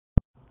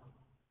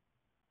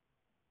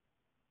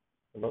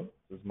Hello,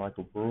 this is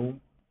Michael Broom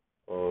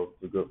of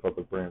the Good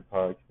Father Brand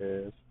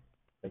Podcast.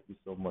 Thank you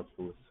so much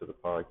for listening to the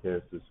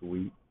podcast this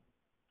week.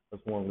 I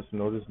just want to let you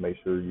know this. Make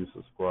sure you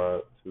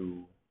subscribe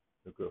to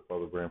the Good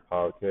Father Brand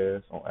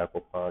Podcast on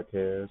Apple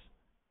Podcasts,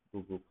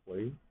 Google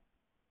Play,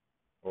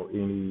 or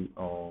any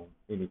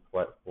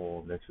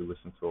platform that you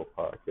listen to a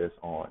podcast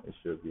on. It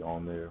should be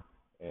on there,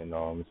 and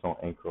it's on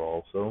Anchor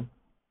also.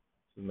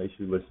 So make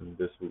sure you listen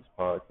to this week's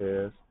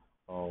podcast.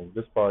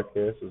 This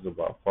podcast is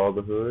about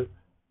fatherhood,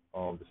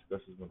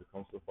 discussions when it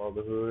comes to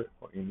fatherhood,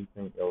 or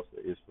anything else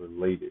that is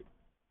related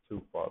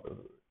to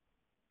fatherhood.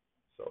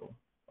 So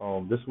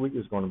this week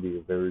is going to be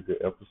a very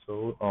good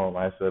episode.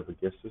 I actually have a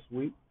guest this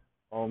week.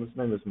 His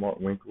name is Mark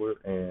Winkler,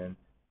 and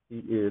he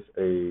is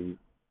a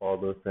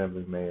father,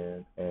 family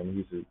man, and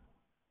he's a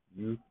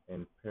youth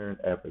and parent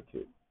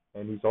advocate.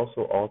 And he's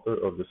also author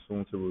of the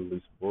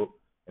soon-to-release book,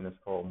 and it's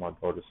called My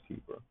Daughter's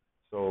Keeper.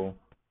 So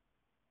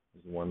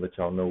just want to let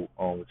y'all know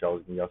what y'all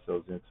getting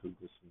yourselves into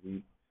this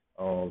week.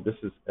 This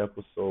is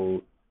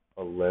episode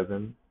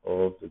 11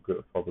 of the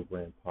Good Father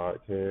Brand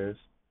podcast.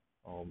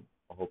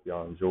 I hope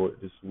y'all enjoy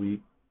it this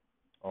week.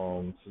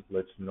 Just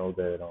let you know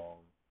that,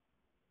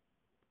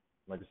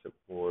 like I said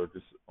before,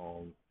 just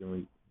give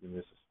me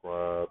a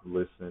subscribe,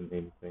 listen,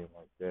 anything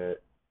like that.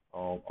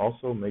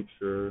 Also, make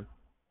sure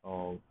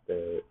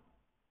that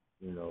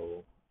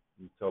you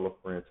tell a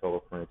friend, tell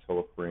a friend, tell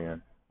a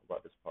friend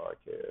about this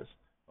podcast.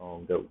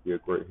 That would be a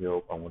great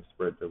help. I want to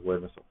spread the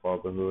awareness of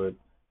fatherhood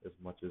as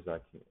much as I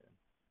can.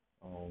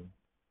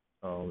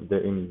 Um, there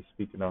are any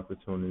speaking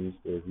opportunities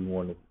that if you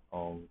want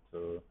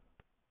to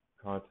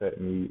contact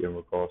me in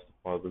regards to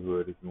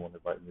fatherhood, if you want to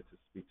invite me to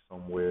speak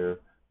somewhere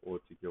or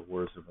to give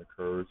words of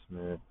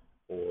encouragement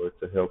or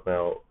to help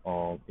out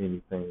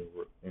anything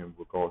in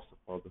regards to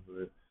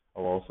fatherhood,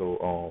 I'll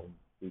also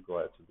be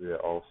glad to do that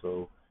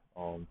also.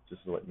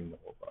 Just to let me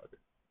know about it.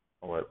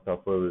 All right,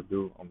 without further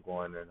ado, I'm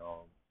going and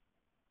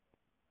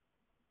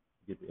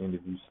get the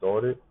interview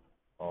started.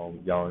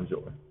 Y'all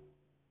enjoy.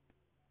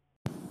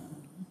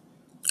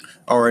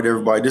 All right,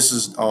 everybody. This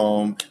is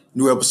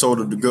new episode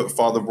of the Good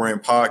Father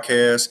Brand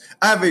podcast.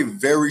 I have a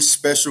very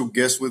special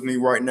guest with me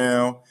right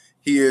now.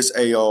 He is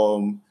a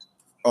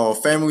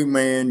family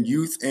man,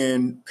 youth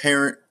and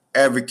parent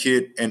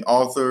advocate, and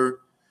of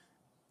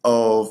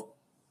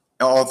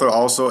author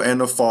also,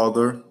 and a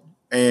father,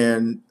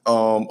 and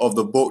of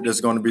the book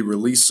that's going to be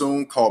released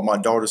soon called My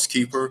Daughter's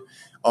Keeper.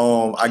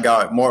 I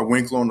got Mark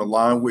Winkler on the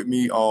line with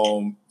me.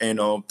 And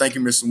thank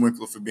you, Mr.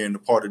 Winkler, for being a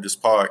part of this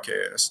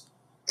podcast.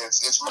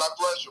 It's my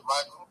pleasure,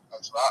 Michael. I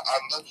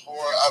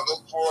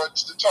look forward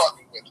to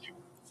talking with you.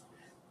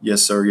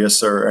 Yes, sir. Yes,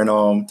 sir. And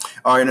all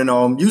right.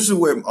 And usually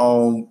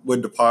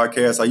with the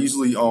podcast, I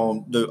usually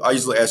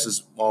ask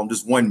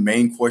this one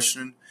main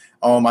question.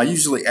 I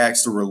usually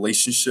ask the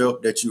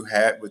relationship that you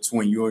had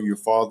between you and your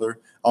father.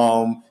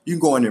 You can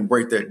go in and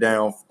break that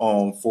down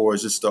for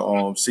us just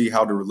to see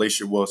how the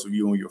relationship was with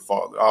you and your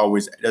father.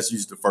 That's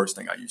usually the first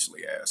thing I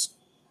usually ask.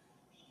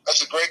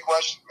 That's a great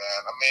question,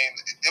 man. I mean,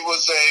 it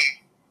was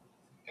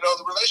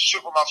the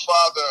relationship with my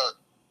father.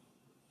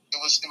 It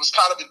was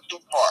kind of in two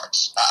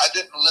parts. I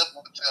didn't live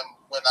with him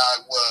when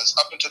I was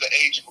up until the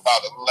age of about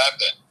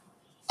 11.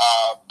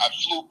 I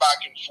flew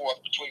back and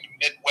forth between the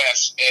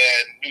Midwest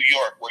and New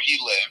York, where he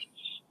lived,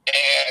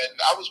 and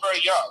I was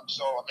very young.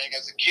 So, I mean,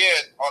 as a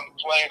kid on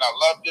the plane, I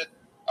loved it.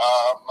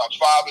 My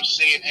father,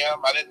 seeing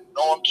him, I didn't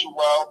know him too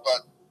well,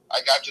 but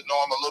I got to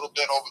know him a little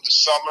bit over the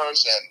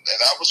summers, and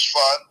that was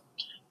fun.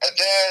 And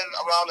then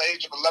around the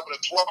age of 11 or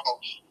 12,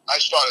 I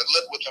started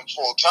living with him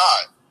full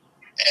time.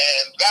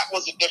 And that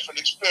was a different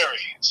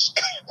experience.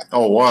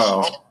 Oh,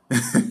 wow.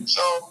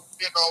 So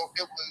it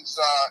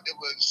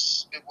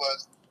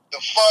was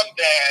the fun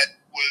dad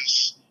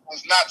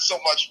was not so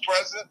much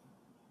present,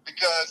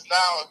 because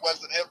now it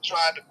wasn't him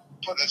trying to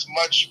put as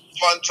much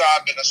fun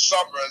time in the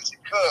summer as he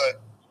could.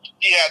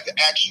 He had to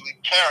actually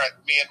parent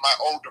me and my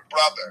older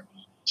brother.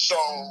 So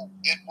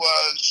it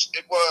was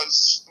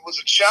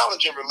a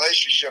challenging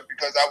relationship,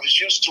 because I was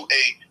used to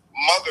a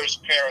mother's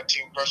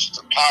parenting versus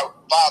a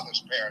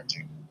father's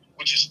parenting,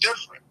 which is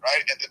different,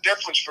 right? And the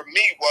difference for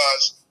me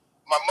was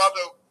my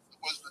mother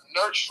was the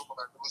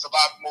nurturer. It was a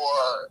lot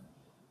more,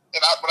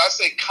 and when I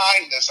say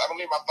kindness, I don't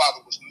mean my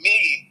father was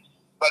mean,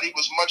 but he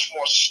was much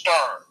more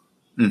stern.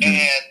 Mm-hmm.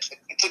 And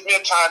it took me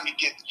a time to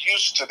get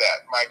used to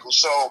that, Michael.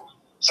 So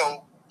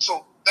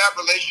that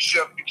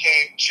relationship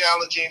became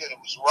challenging, and it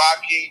was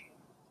rocky,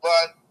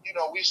 but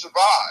we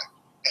survived.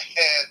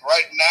 And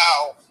right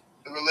now,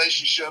 the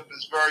relationship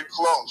is very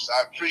close.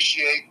 I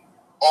appreciate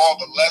all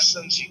the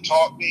lessons he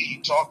taught me.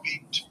 He taught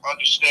me to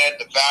understand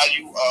the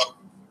value of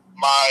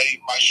my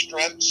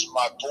strengths,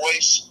 my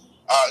voice.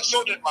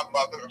 So did my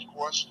mother, of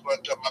course,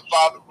 but my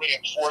father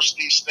reinforced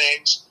these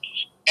things.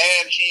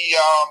 And he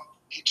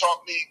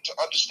taught me to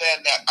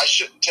understand that I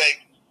shouldn't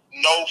take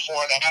no for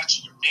an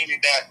answer,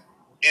 meaning that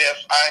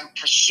if I'm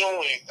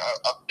pursuing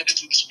a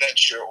business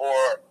venture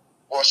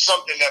or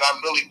something that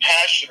I'm really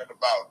passionate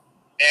about,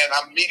 and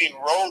I'm meeting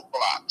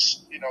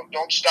roadblocks,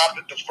 don't stop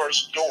at the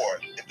first door.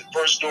 If the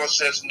first door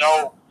says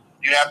no,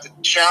 You have to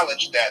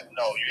challenge that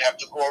no. You have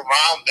to go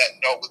around that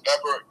no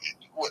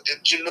with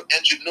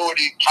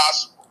ingenuity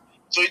possible.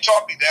 So he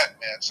taught me that,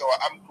 man. So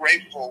I'm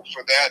grateful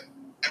for that,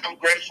 and I'm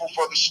grateful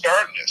for the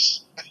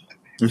sternness.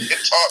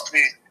 It taught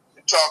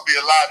me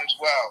a lot as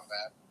well,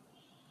 man.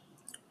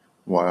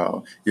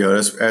 Wow. Yeah,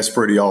 that's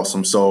pretty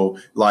awesome. So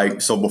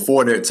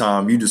before that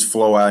time, you just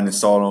flow out and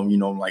saw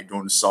them, like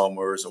during the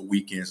summers or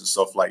weekends and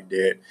stuff like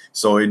that.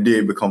 So it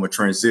did become a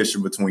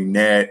transition between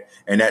that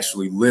and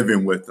actually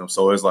living with them.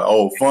 So it's like,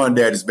 oh, fun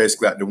dad is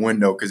basically out the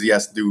window because he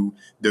has to do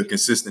the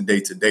consistent day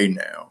to day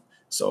now.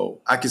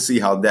 So I can see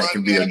how that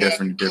can be a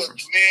different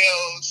difference.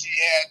 Meals, he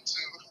had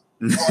to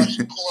wash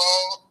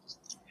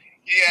clothes.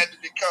 He had to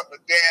become a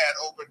dad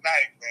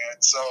overnight, man.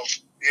 So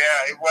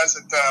yeah, it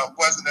wasn't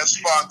as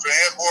fun for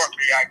him or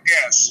me, I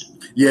guess.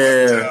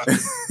 Yeah,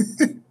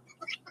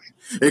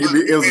 But,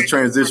 it was a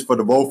transition for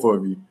the both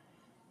of you.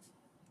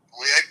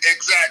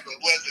 Exactly,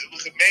 it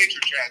was a major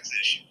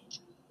transition.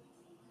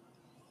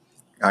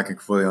 I can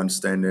fully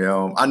understand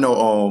that. I know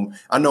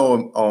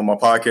on my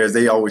podcast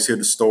they always hear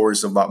the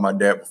stories about my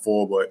dad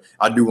before, but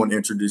I do want to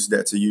introduce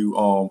that to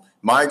you.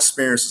 My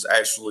experience is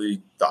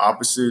actually the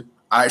opposite.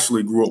 I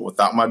actually grew up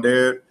without my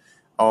dad.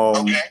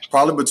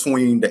 Probably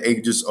between the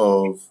ages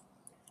of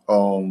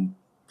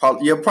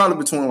probably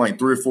between like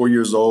 3 or 4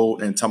 years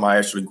old and the time I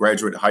actually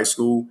graduated high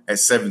school at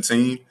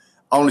 17.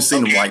 I only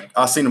seen him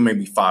I've seen him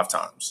maybe 5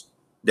 times.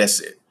 That's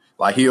it.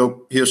 Like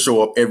he'll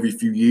show up every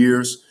few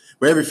years.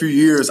 But every few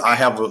years I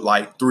have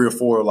like 3 or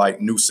 4 like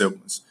new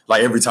siblings.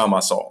 Like every time I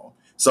saw him.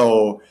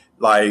 So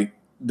like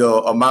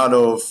the amount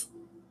of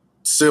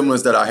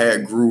siblings that I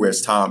had grew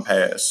as time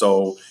passed.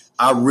 So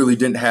I really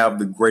didn't have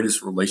the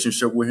greatest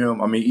relationship with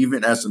him. I mean,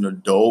 even as an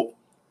adult,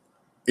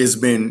 it's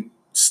been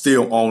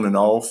still on and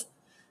off.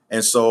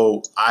 And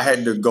so I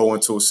had to go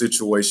into a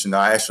situation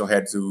I actually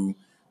had to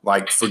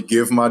like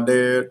forgive my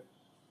dad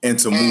and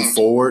to move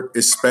forward,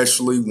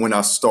 especially when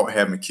I start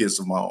having kids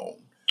of my own.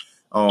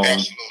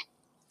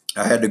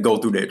 I had to go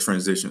through that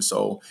transition.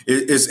 So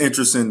it's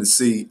interesting to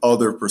see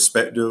other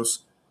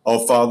perspectives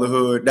of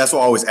fatherhood. That's why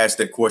I always ask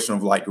that question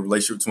of like the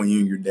relationship between you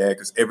and your dad,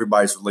 because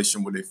everybody's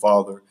relationship with their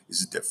father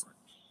is different.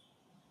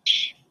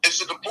 It's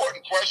an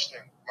important question,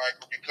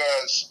 Michael,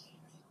 because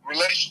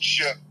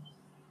relationship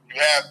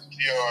you have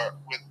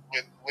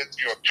with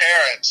your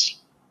parents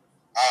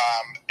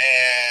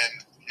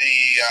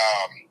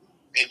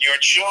and your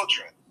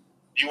children.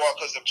 You are,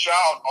 because a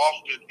child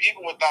often,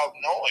 even without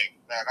knowing,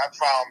 man, I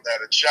found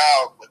that a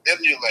child would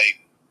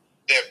emulate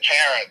their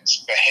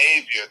parents'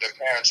 behavior, their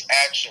parents'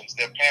 actions,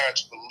 their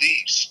parents'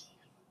 beliefs,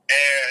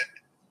 and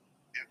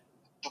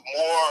the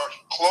more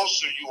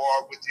closer you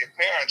are with your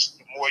parents,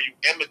 the more you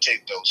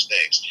imitate those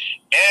things.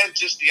 And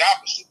just the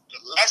opposite, the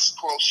less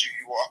closer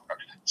you are,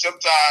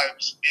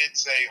 sometimes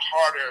it's a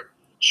harder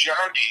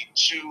journey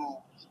to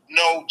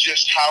know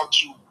just how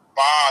to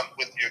bond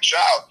with your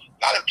child.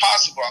 Not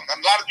impossible. A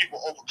lot of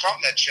people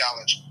overcome that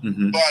challenge,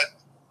 but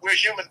we're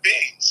human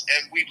beings,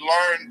 and we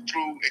learn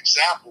through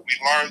example. We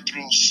learn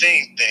through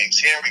seeing things,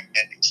 hearing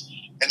things.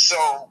 And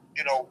so,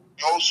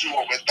 those who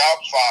are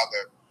without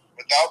father,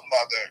 without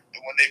mother,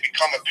 and when they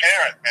become a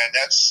parent, man,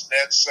 that's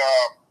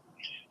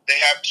they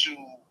have to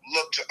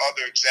look to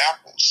other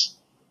examples,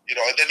 and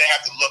then they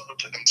have to look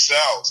to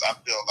themselves. I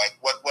feel like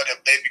what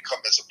have they become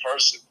as a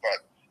person?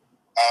 But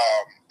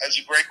that's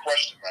a great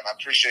question, man. I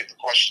appreciate the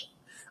question.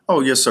 Oh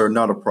yes, sir.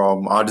 Not a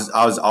problem. I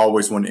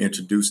always want to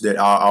introduce that.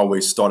 I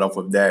always start off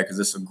with that because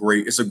it's a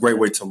great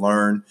way to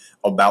learn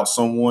about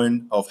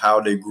someone, of how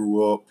they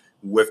grew up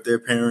with their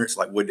parents,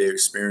 like what their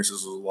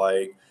experiences was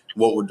like,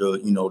 what were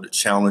the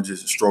challenges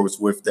and struggles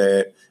with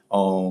that.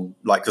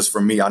 Like, because for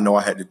me, I know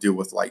I had to deal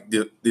with like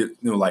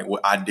like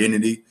with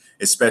identity,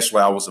 especially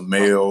I was a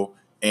male.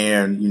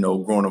 And,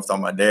 growing up without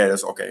my dad,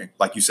 that's okay.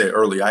 Like you said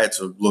earlier, I had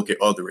to look at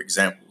other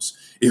examples.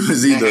 It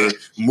was either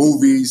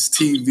movies,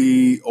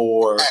 TV,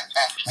 or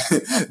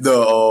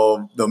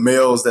the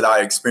males that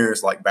I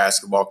experienced, like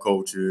basketball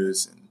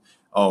coaches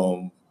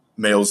and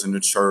males in the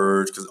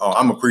church. Because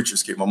I'm a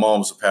preacher's kid. My mom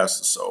was a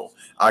pastor, so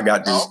I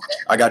got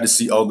to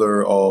see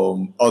other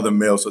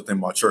males within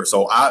my church.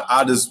 So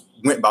I just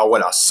went by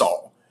what I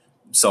saw.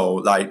 So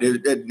like,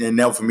 and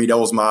now for me, that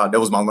was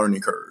my learning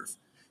curve.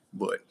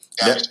 But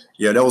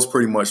that was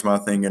pretty much my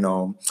thing.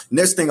 And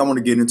next thing I want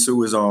to get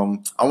into is I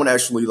want to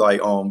actually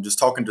just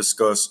talk and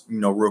discuss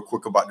real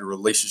quick about the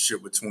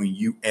relationship between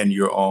you and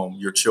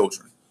your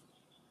children.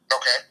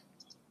 Okay.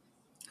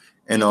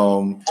 And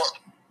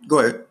go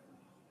ahead.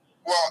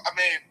 Well, I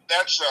mean,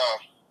 that's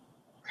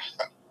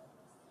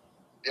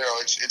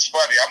it's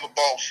funny. I'm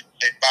both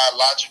a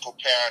biological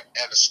parent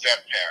and a step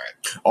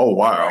parent. Oh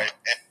wow! Right?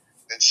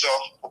 And so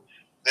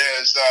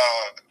there's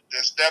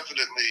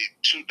definitely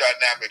two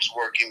dynamics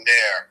working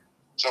there.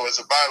 So as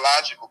a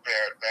biological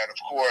parent, man, of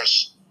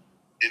course,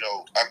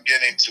 I'm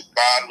getting to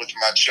bond with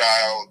my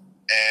child,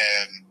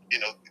 and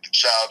the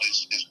child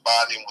is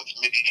bonding with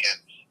me,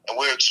 and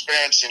we're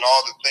experiencing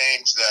all the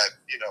things that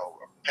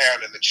a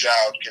parent and the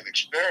child can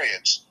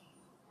experience.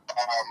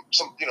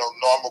 Some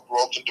normal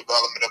growth and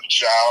development of a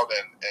child,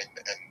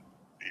 and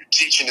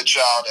teaching the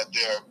child at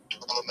their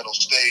developmental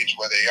stage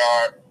where they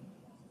are,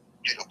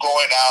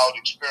 going out,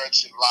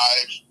 experiencing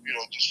life,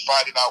 just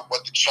finding out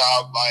what the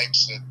child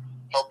likes and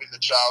helping the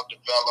child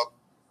develop.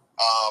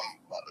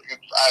 In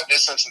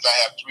this instance, I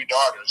have 3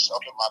 daughters,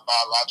 helping my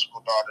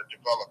biological daughter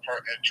develop her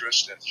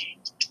interest and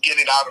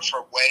getting out of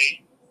her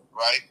way,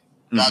 right?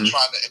 Mm-hmm. Not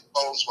trying to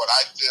impose what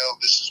I feel,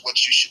 this is what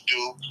you should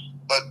do,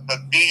 but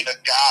being a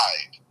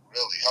guide,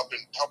 really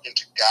helping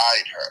to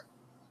guide her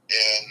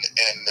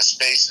in the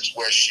spaces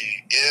where she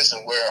is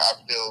and where I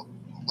feel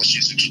where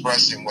she's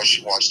expressing where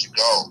she wants to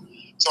go.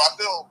 So I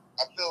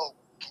feel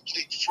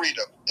complete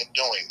freedom in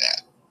doing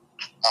that.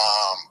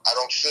 I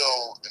don't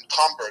feel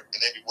encumbered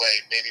in any way,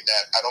 meaning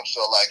that I don't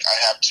feel like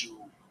I have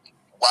to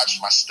watch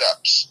my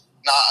steps.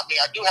 Now, I mean,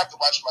 I do have to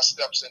watch my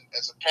steps, and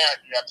as a parent,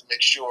 you have to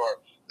make sure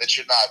that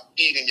you're not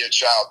feeding your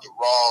child the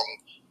wrong,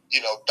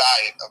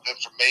 diet of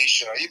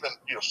information or even,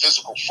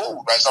 physical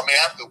food, right? So, I mean,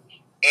 I have to,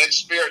 and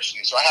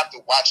spiritually, so I have to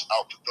watch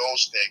out for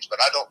those things,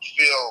 but I don't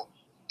feel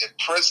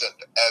imprisoned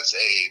as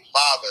a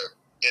father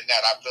in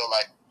that I feel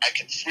like I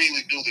can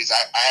freely do these.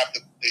 I have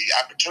the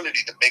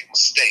opportunity to make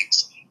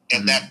mistakes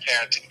in that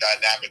parenting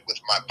dynamic with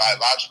my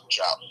biological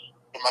child.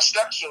 For my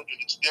stepchildren,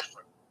 it's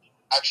different.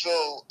 I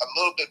feel a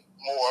little bit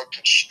more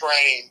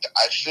constrained.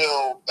 I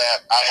feel that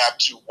I have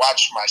to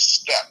watch my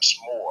steps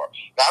more.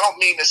 Now, I don't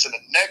mean this in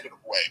a negative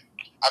way.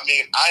 I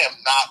mean, I am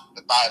not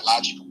the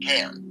biological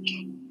parent,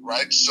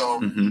 right?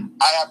 So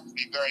I have to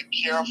be very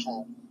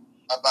careful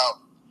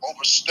about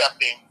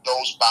overstepping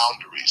those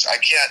boundaries. I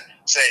can't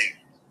say,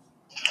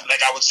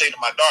 like I would say to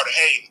my daughter,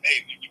 hey,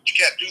 you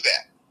can't do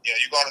that.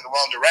 You're going in the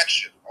wrong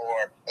direction,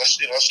 or let's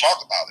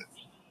talk about it.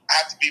 I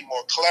have to be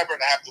more clever,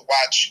 and I have to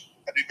watch.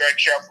 I be very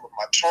careful with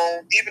my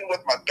tone. Even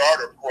with my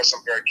daughter, of course,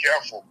 I'm very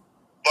careful.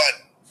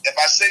 But if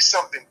I say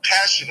something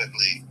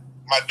passionately,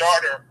 my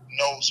daughter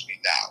knows me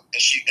now,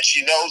 and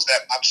she knows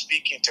that I'm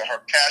speaking to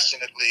her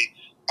passionately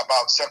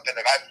about something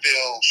that I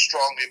feel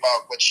strongly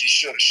about what she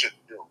should or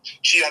shouldn't do.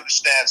 She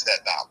understands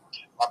that now.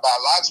 My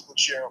biological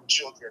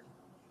children,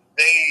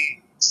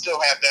 they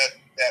still have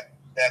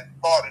that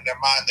thought in their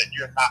mind that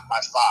you're not my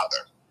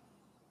father.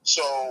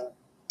 So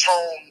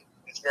tone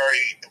is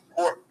very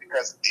important,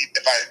 because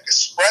if I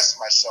express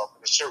myself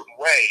in a certain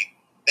way,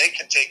 they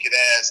can take it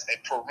as a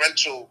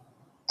parental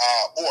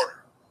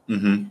order,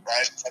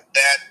 right? And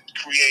that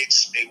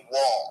creates a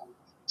wall.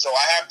 So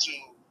I have to,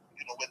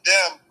 with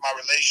them, my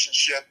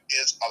relationship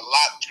is a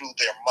lot through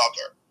their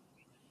mother,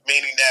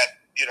 meaning that,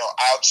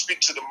 I'll speak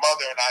to the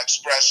mother and I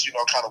express,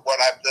 kind of what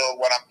I feel,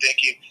 what I'm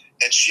thinking,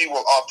 and she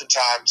will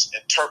oftentimes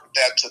interpret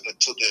that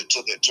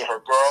to her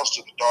girls,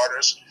 to the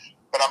daughters.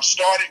 But I'm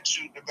starting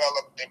to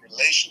develop a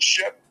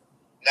relationship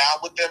now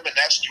with them, and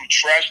that's through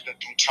trust and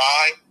through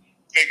time,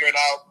 figuring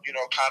out,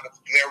 kind of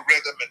their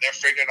rhythm, and they're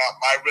figuring out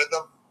my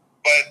rhythm.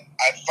 But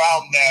I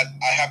found that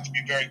I have to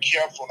be very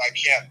careful, and I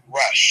can't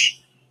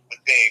rush with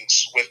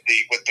things with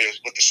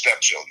the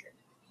stepchildren.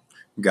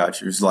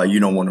 Got you. It's like you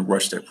don't want to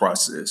rush that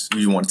process.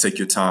 You want to take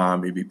your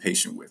time and be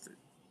patient with it.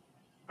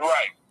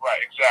 Right,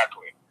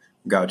 exactly.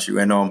 Got you.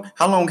 And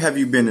how long have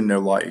you been in their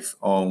life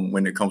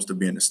when it comes to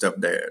being a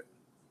stepdad?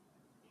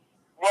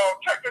 Well,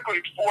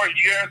 technically 4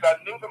 years. I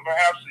knew them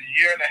perhaps a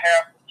year and a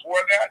half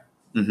before that.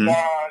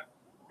 But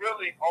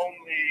really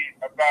only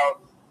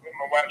about,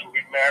 my wife will be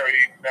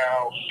married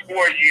now 4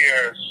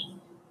 years.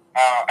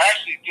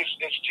 Actually,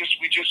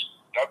 we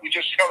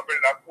just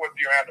celebrated our 4th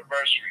year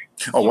anniversary.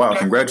 Oh, wow.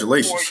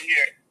 Congratulations. 4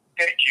 years.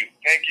 Thank you.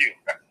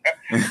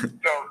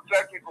 So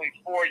technically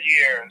 4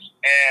 years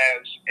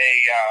as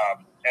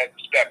a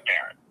step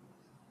parent.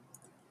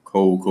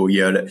 Cool.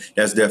 Yeah,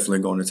 that's definitely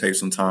going to take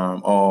some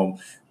time.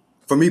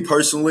 For me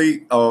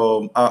personally,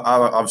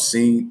 I've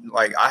seen,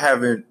 like,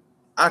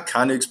 I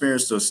kind of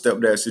experienced a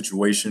stepdad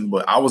situation,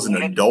 but I was an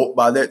adult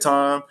by that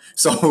time.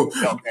 So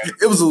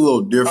it was a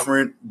little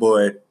different,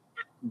 but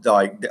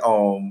like,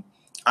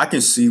 I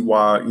can see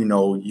why,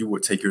 you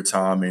would take your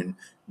time and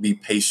be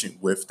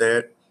patient with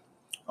that.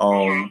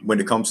 When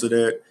it comes to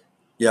that,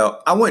 yeah,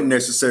 I wouldn't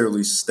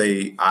necessarily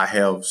say I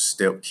have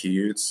step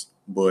kids,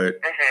 but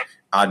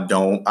I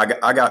don't.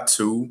 I got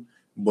 2,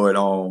 but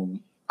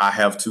I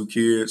have 2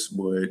 kids,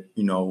 but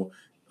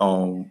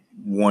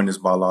one is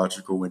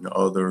biological and the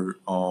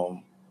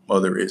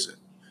other isn't.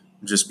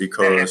 Just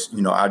because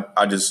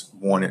I just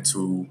wanted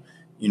to,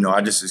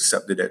 I just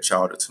accepted that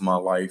child into my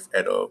life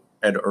at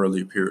an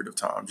earlier period of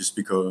time, just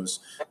because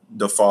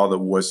the father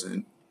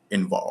wasn't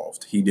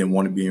involved. He didn't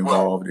want to be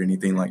involved or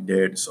anything like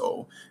that.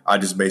 So I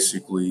just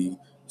basically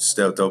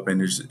stepped up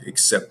and just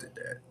accepted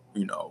that,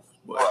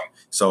 But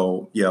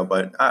so yeah,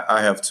 but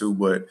I have 2,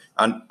 but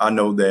I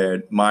know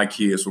that my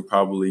kids will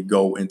probably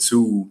go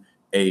into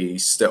a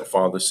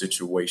stepfather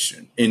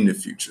situation in the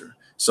future.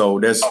 So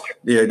that's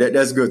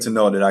good to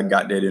know that I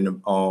got that in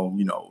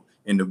the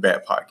in the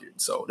back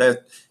pocket. So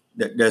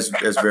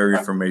that's very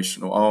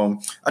informational.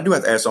 I do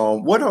have to ask,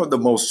 what are the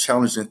most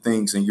challenging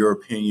things in your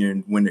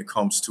opinion when it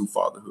comes to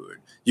fatherhood?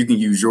 You can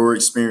use your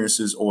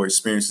experiences or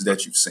experiences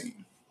that you've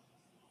seen.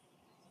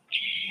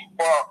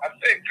 Well, I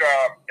think,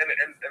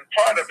 and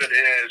part of it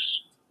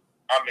is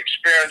I'm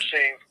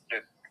experiencing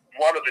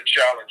one of the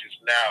challenges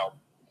now,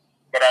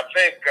 but I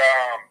think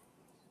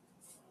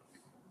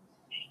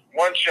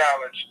one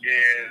challenge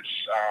is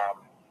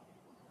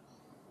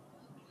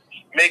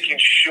making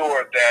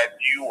sure that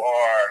you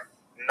are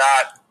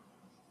not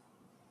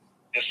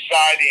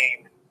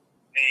deciding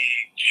the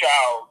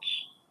child's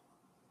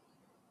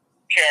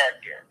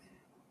character,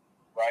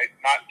 right?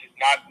 Not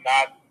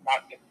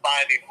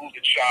defining who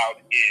the child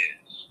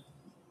is.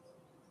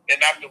 And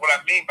what I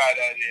mean by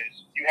that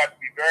is you have to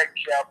be very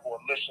careful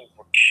and listen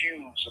for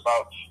cues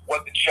about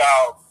what the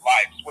child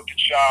likes, what the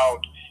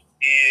child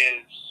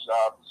is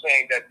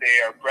saying that they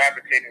are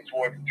gravitating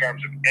towards in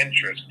terms of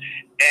interest,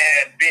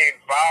 and be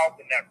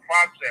involved in that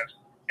process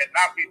and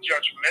not be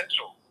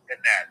judgmental in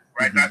that,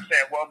 right? Mm-hmm. Not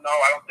saying, well, no,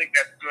 I don't think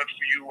that's good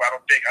for you. I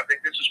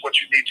think this is what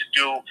you need to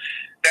do.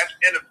 That's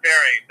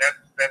interfering.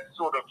 That's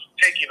sort of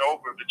taking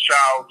over the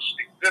child's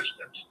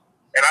existence.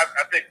 And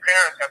I think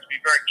parents have to be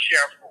very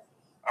careful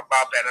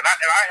about that. And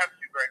I have to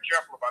be very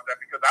careful about that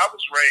because I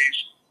was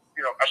raised,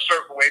 a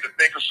certain way, to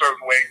think a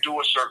certain way, do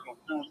certain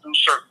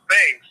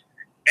things.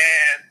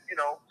 And,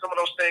 some of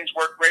those things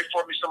worked great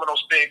for me. Some of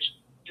those things,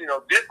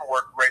 didn't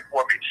work great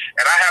for me.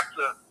 And I have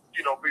to,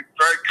 be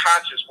very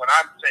conscious when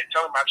I'm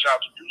telling my child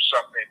to do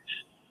something,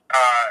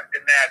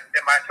 in that,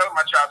 am I telling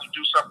my child to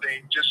do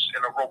something just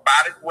in a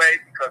robotic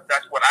way because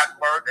that's what I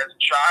learned as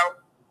a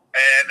child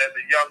and as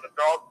a young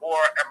adult,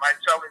 or am I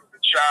telling the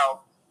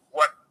child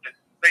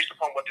based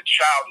upon what the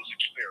child is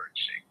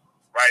experiencing,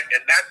 right?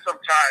 And that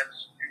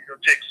sometimes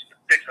takes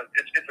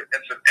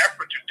it's an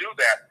effort to do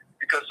that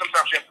because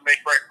sometimes you have to make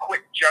very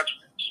quick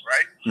judgments,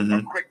 right? Mm-hmm.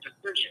 Or quick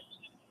decisions.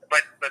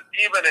 But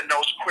even in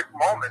those quick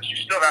moments, you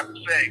still have to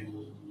say,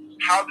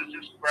 how does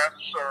this best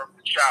serve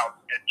the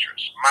child's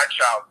interest, my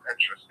child's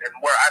interest, and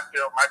where I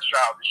feel my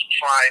child is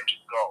trying to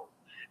go?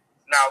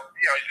 Now,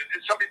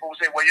 some people will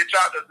say, well, your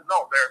child doesn't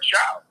know. They're a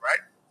child, right?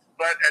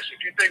 But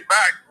if you think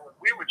back, when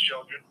we were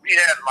children, we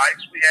had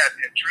likes, we had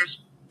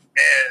interests,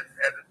 and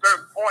at a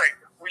certain point,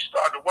 we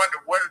started to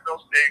wonder, where did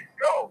those things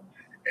go?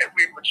 And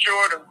we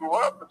matured and grew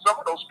up, and some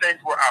of those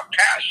things were our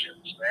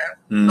passions, man.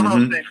 Mm-hmm. Some of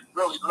those things we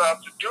really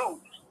loved to do,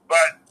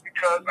 but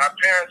because our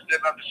parents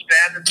didn't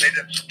understand it, they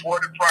didn't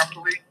support it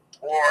properly,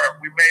 or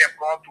we may have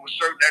gone through a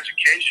certain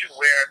education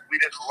where we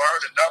didn't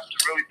learn enough to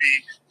really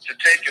to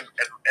take and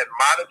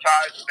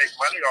monetize and make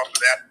money off of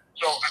that.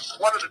 So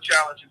one of the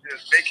challenges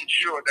is making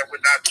sure that we're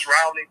not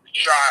drowning the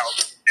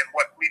child in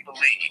what we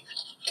believe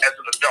as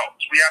an adult.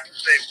 We have to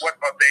say, what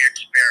are they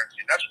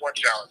experiencing? That's one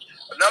challenge.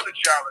 Another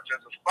challenge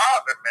as a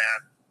father, man,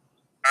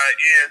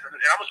 is, and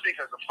I'm going to speak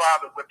as a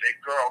father with a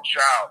girl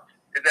child,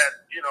 is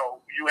that,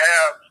 you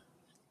have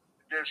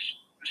this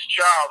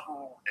child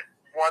who,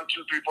 1,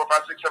 2, 3, 4,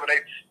 5, 6, 7,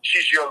 8,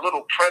 she's your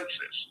little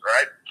princess,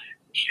 right?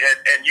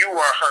 And you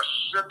are her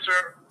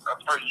center of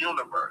her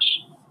universe.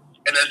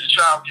 And as the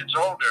child gets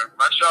older,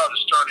 my child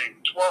is turning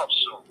 12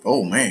 soon.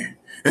 Oh, man.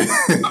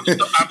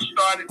 I'm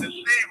starting to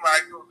see,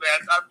 Michael, that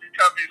I'm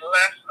becoming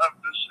less of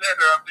the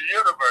center of the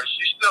universe.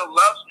 She still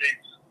loves me,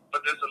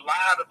 but there's a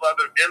lot of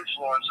other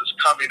influences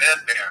coming in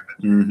there.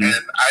 Mm-hmm.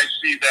 And I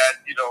see that,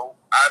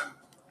 I'm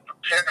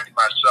preparing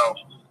myself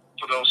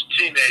for those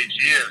teenage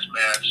years,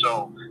 man.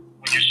 So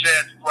when you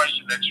said the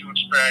question that you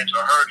experienced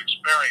or heard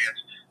experience,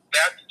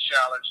 that's a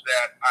challenge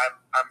that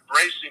I'm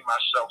bracing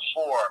myself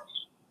for.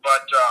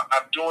 But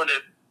I'm doing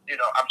it,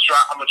 I'm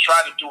going to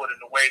try to do it in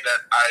the way that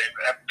I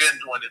have been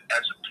doing it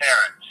as a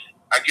parent.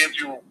 I give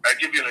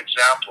you an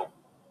example.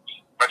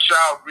 My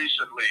child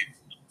recently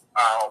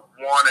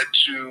wanted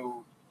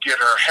to get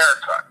her hair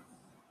cut,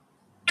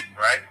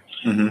 right?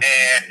 Mm-hmm.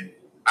 And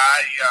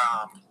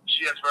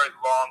she has very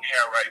long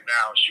hair right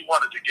now. She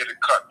wanted to get it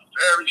cut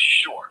very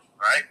short,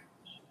 right?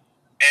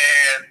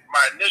 And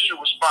my initial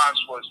response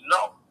was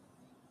no,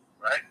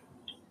 right?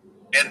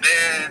 And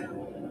then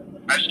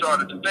I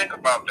started to think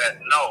about that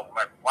no.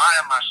 Like, why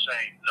am I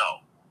saying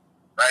no?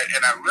 Right?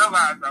 And I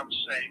realized I was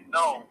saying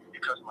no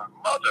because my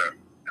mother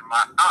and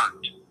my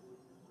aunt,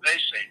 they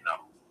say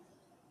no.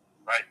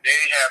 Right? They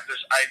have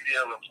this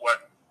ideal of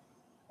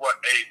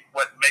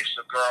what makes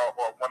a girl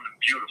or a woman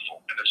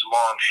beautiful, and it's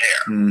long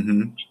hair.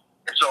 Mm-hmm.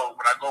 And so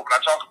when I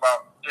talk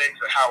about things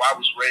and how I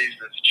was raised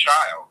as a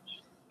child,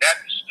 that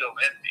is still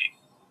in me.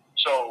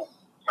 So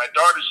my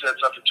daughter said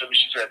something to me.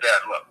 She said,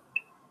 Dad, look,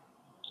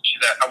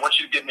 I want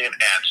you to give me an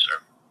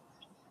answer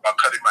about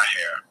cutting my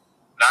hair,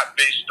 not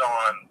based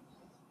on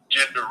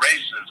gender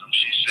racism,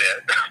 she said.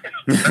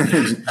 And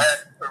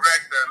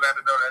correct her, let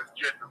her know that's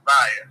gender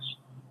bias.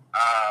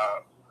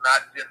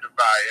 Not gender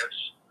bias,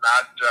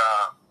 not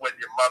what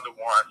your mother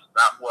wants,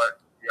 not what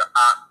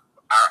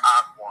our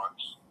aunt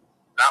wants,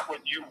 not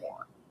what you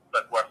want,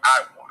 but what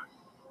I want.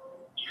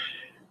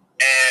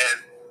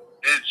 And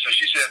so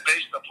she said,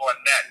 based upon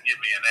that, give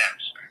me an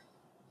answer.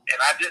 And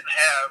I didn't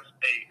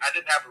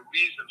have a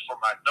reason for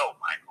my no,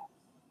 Michael.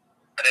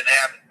 I didn't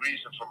have a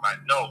reason for my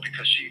no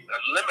because she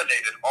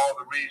eliminated all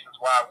the reasons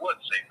why I would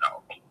say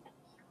no.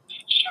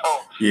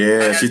 So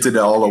yeah, she took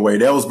that all away.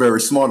 That was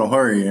very smart on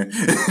her end.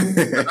 That's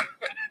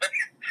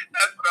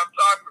what I'm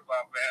talking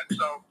about, man.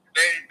 So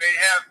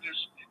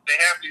they they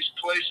have these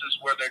places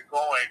where they're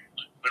going,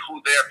 but who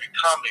they're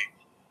becoming,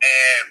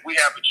 and we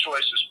have a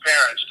choice as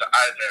parents to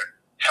either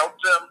help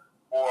them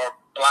or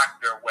block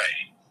their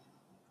way.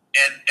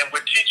 And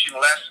we're teaching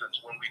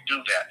lessons when we do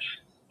that.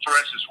 For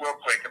instance, real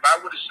quick, if I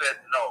would have said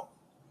no,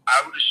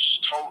 I would have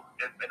told,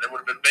 and it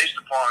would have been based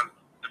upon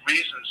the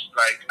reasons,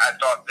 like I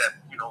thought that,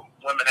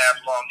 women have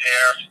long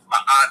hair, my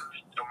aunt,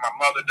 my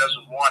mother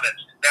doesn't want it.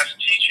 That's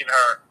teaching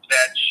her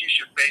that she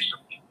should base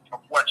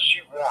what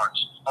she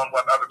wants on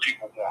what other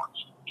people want.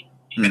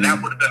 Mm-hmm. And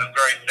that would have been a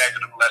very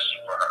negative lesson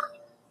for her.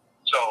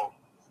 So,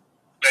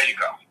 there you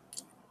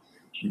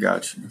go.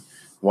 Got you.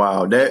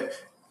 Wow,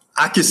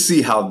 I can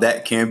see how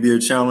that can be a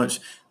challenge.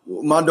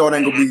 My daughter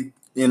ain't gonna be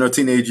in her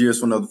teenage years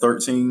for another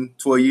 13,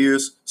 12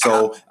 years,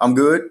 so I'm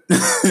good.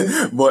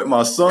 But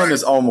my son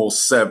is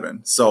almost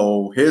 7,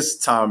 so his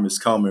time is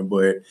coming.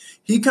 But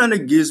he kind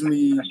of gives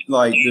me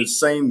like the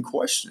same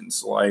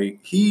questions. Like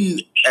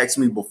he asked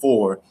me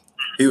before,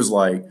 he was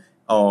like,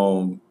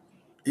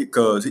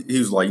 because he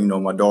was like,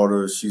 my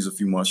daughter, she's a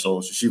few months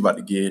old, so she's about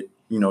to get,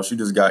 she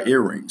just got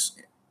earrings.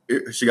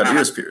 She got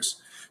ears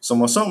pierced. So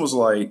my son was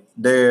like,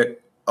 Dad,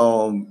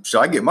 should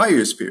I get my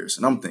ears pierced?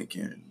 And I'm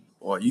thinking,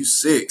 boy, you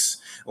 6.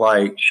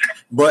 Like,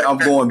 but I'm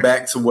going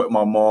back to what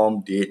my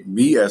mom did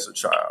me as a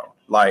child.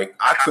 Like,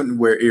 I couldn't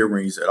wear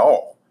earrings at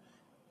all.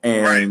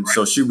 And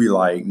so she'd be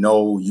like,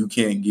 no, you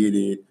can't get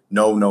it.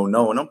 No, no,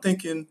 no. And I'm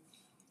thinking,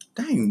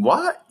 dang,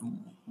 why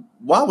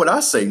would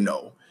I say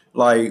no?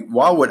 Like,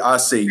 why would I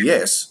say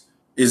yes?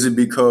 Is it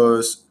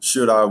because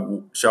should I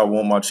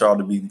want my child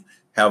to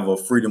have a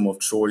freedom of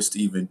choice to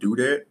even do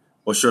that?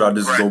 Or should I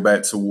just go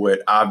back to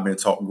what I've been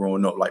taught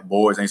growing up? Like,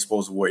 boys ain't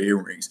supposed to wear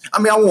earrings. I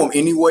mean, I wore them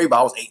anyway, but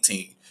I was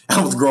 18.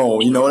 I was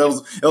grown.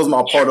 That was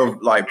my part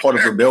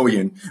of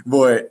rebellion.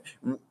 But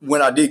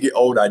when I did get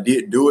old, I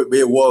did do it, but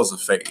it was a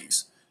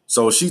phase.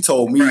 So she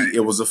told me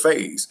it was a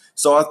phase.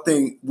 So I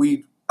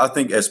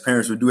think as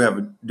parents, we do have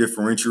to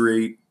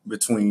differentiate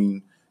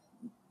between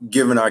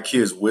giving our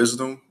kids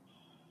wisdom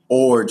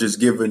or just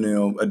giving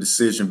them a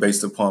decision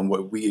based upon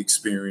what we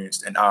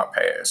experienced in our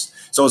past.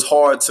 So it's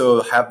hard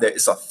to have that.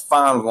 It's a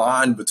fine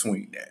line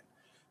between that.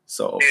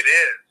 So it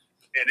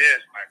is,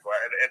 Michael,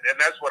 and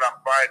that's what I'm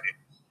finding.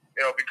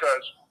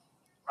 Because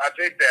I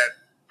think that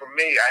for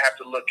me, I have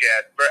to look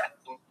at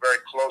very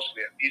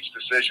closely at each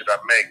decision I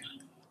make.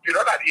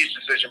 Not each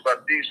decision,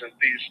 but these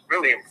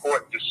really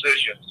important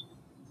decisions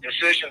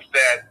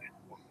that,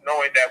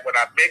 knowing that when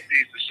I make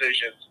these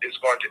decisions, it's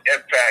going to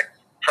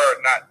impact her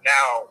not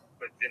now,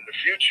 but in the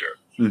future,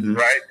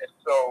 right? And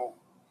so,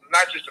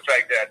 not just the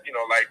fact that your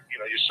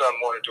son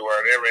wanted to wear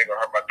an earring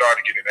or my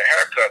daughter getting a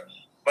haircut,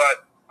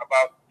 but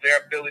about their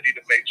ability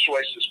to make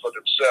choices for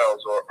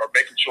themselves or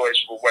make a choice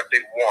for what they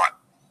want,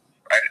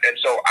 right? And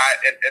so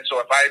so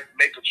if I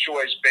make a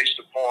choice based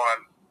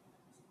upon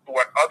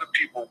what other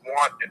people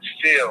want and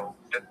feel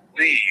and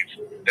believe,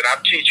 then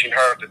I'm teaching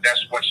her that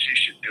that's what she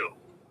should do,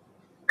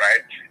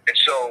 right? And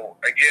so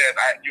again,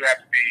 you have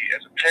to be,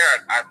 as a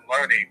parent, I'm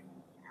learning,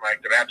 right,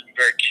 that I have to be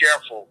very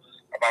careful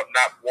about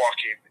not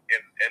walking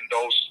in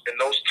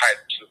those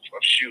types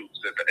of shoes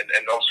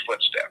and those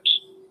footsteps.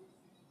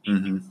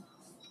 Mm-hmm.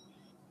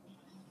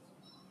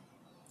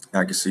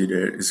 I can see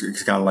that.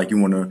 It's kind of like you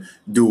want to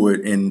do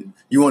it, and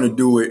you want to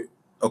do it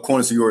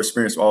according to your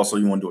experience, but also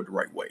you want to do it the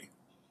right way.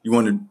 You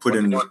want to put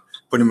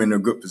them in a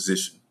good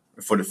position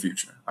for the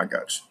future. I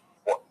got you.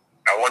 Well,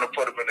 I want to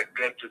put them in a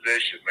good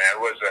position,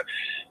 man.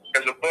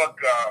 There's a book,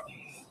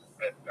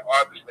 the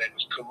author's name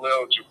is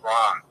Khalil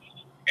Gibran,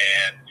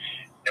 and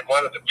in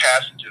one of the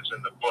passages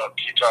in the book,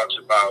 he talks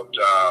about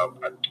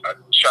a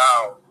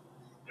child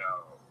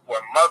or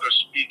a mother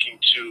speaking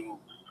to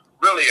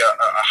really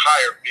a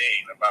higher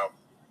being about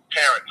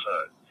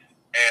parenthood.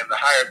 And the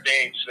higher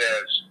being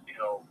says,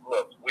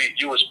 look,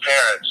 you as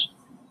parents,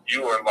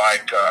 you are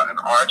like an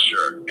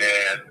archer,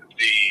 and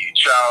the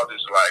child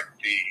is like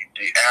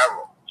the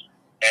arrow.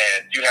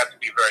 And you have to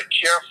be very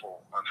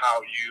careful on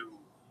how you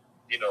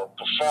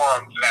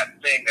perform that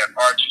thing that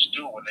archers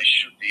do when they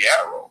shoot the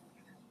arrow.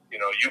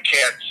 You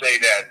can't say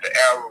that the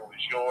arrow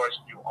is yours,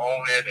 you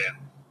own it, and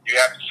you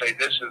have to say,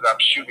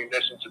 I'm shooting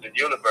this into the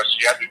universe. So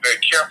you have to be very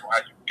careful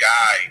how you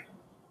guide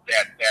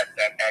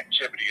that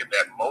activity and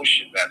that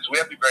motion. So we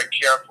have to be very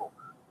careful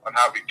on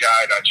how we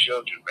guide our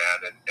children,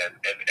 man.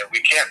 And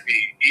we can't be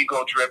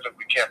ego-driven,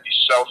 we can't be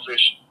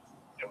selfish,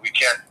 and we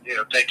can't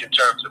think in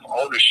terms of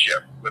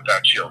ownership with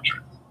our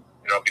children,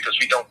 because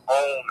we don't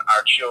own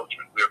our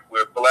children.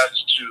 We're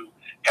blessed to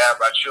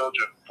have our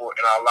children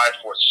in our life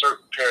for a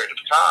certain period of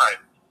time,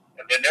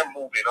 and then they're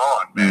moving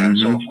on, man.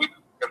 So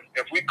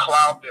if we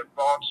cloud their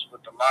thoughts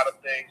with a lot of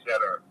things that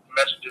are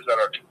messages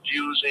that are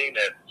confusing,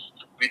 and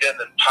we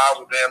didn't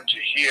empower them to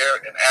hear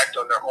and act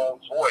on their own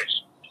voice,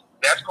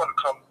 that's going to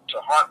come to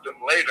haunt them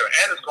later,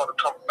 and it's going to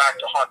come back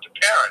to haunt the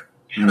parent.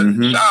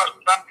 The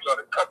child's not going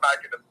to come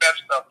back in the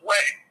best of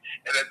way,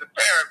 and as a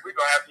parent, we're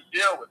going to have to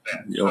deal with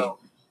that. Yep.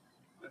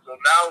 So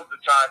now's the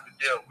time to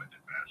deal with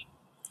it, man.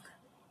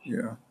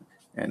 Yeah.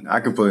 And I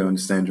completely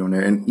understand you on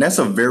that. And that's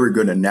a very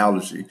good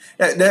analogy.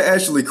 That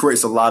actually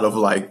creates a lot of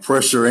like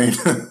pressure and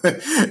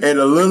and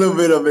a little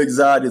bit of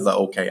anxiety. It's like,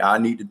 okay, I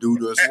need to do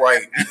this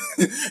right.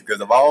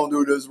 Because if I don't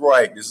do this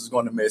right, this is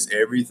going to mess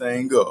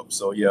everything up.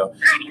 So yeah,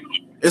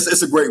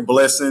 it's a great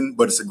blessing,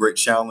 but it's a great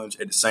challenge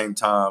at the same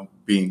time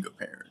being a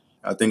parent.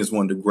 I think it's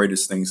one of the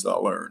greatest things that I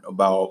learned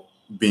about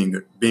being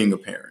a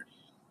parent.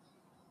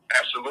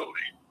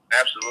 Absolutely.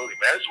 Absolutely,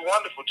 man. It's a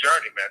wonderful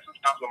journey, man.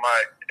 Sometimes on my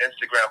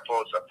Instagram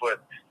posts, I put,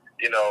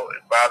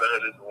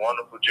 fatherhood is a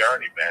wonderful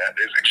journey, man.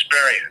 There's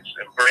experience.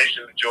 Embrace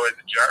and enjoy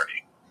the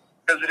journey.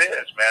 Because it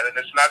is, man. And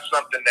it's not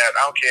something that,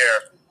 I don't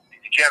care,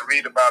 you can't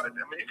read about it.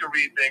 I mean, you can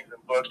read things in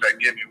books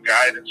that give you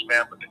guidance,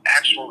 man, but the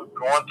actual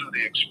going through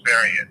the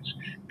experience,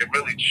 it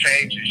really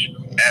changes you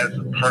as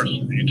a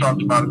person. You talked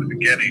about at the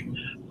beginning,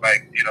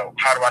 like,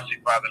 how do I see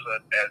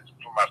fatherhood as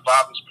from my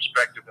father's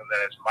perspective and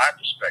then as my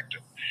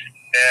perspective.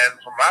 And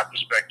from my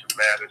perspective,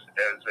 man, as a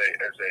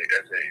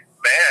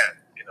man,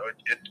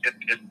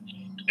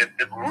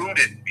 it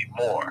rooted me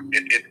more.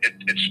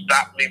 It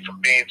stopped me from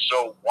being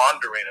so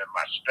wandering in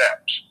my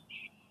steps.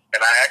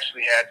 And I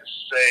actually had to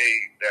say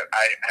that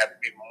I had to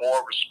be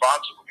more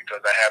responsible because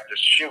I have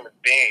this human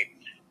being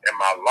in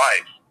my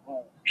life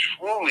who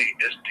truly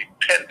is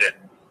dependent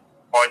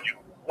on you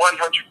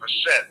 100%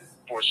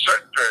 for a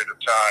certain period of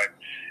time.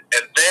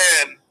 And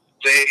then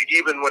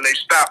even when they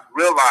stop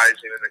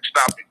realizing and they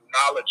stop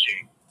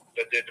acknowledging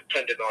that they're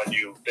dependent on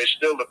you, they're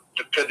still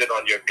dependent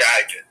on your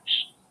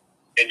guidance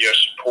and your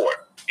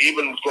support.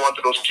 Even going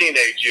through those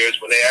teenage years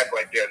when they act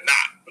like they're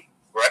not,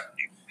 right?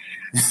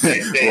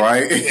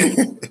 Right.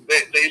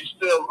 They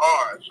still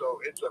are. So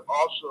it's an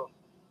awesome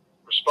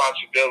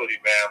responsibility,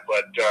 man.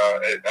 But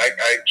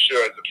I'm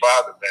sure as a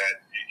father, man,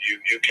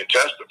 you can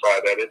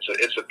testify that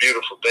it's a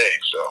beautiful thing.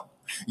 So.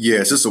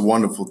 Yes, it's a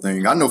wonderful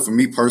thing. I know for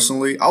me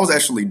personally, I was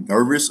actually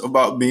nervous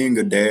about being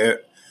a dad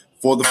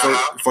for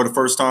the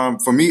first time.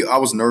 For me, I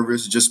was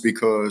nervous just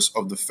because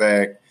of the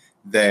fact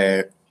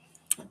that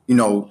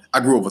I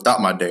grew up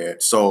without my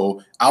dad,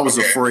 so I was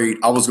afraid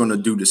I was going to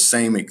do the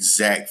same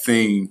exact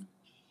thing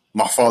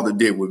my father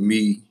did with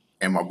me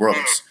and my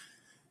brothers.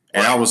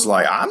 And I was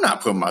like, I'm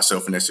not putting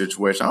myself in that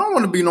situation. I don't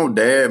want to be no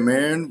dad,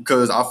 man,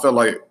 because I felt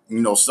like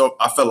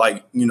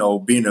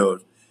being a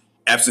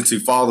absentee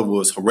father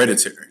was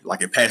hereditary.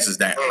 Like it passes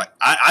down. Like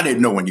I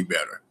didn't know any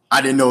better.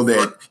 I didn't know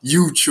that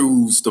you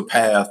choose the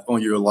path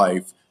on your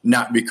life,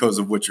 not because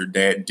of what your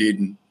dad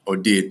didn't or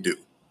did do.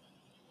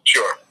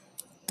 Sure.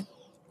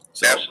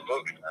 So,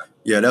 absolutely.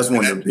 Yeah, that's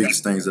one of the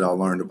biggest things that I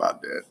learned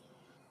about that.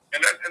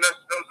 And those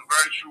are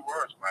very true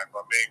words,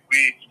 Michael. I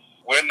mean,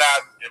 we're not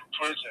in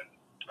prison.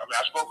 I mean,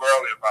 I spoke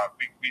earlier about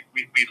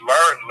we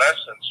learn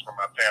lessons from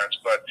our parents,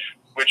 but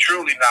we're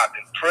truly not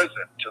in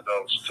prison to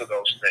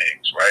those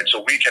things, right?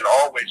 So we can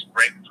always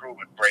break through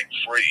and break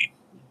free.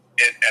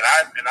 And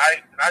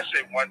I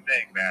say one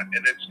thing, man,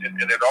 and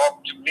it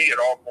all, to me, it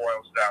all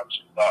boils down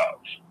to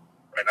love,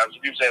 right? Now,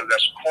 people say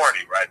that's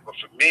corny, right? But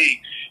for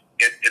me,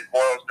 it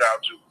boils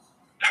down to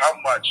how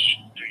much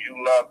do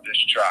you love this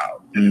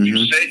child? And if you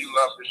say you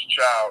love this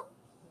child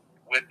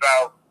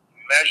without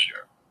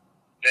measure,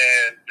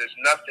 then there's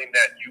nothing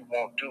that you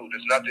won't do.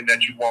 There's nothing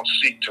that you won't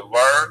seek to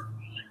learn.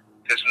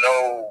 There's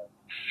no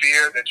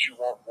fear that you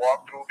won't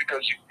walk through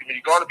because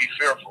you're going to be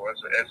fearful.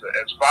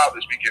 As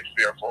fathers, we get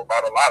fearful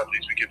about a lot of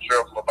things. We get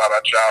fearful about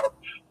our child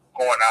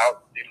going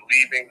out and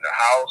leaving the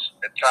house.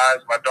 At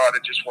times, my daughter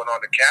just went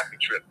on a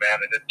camping trip, man,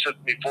 and it took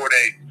me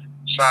 4-day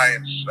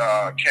science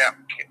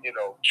camp,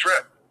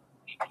 trip,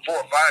 4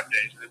 or 5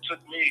 days. And it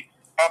took me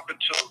up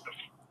until the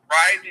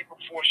Friday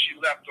before she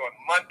left on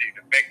Monday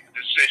to make the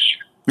decision.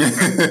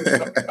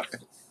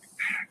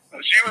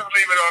 She was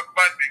leaving on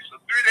Monday, so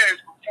 3 days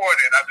before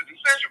then. Now, the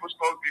decision was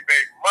supposed to be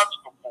made months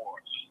before,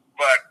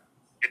 but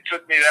it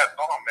took me that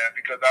long, man,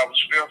 because I was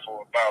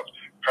fearful about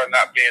her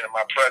not being in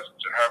my presence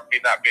and me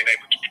not being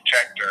able to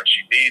protect her.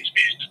 She needs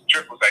me. The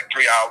trip was like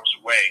 3 hours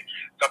away.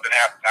 Something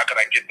happened. How could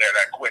I get there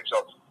that quick?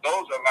 So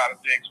those are a lot of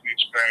things we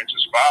experience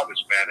as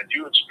fathers, man, and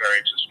you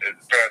experience as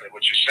apparently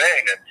what you're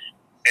saying.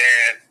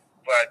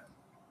 But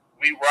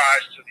we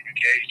rise to the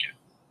occasion,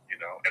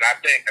 and I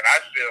think, and I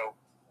feel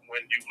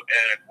when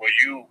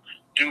you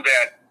do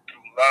that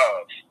through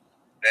love,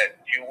 that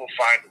you will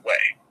find a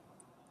way.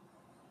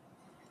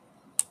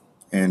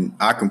 And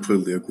I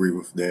completely agree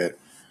with that.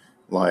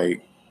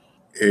 Like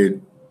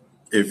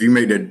if you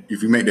make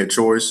that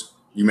choice,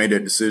 you made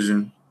that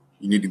decision,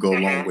 you need to go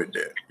along with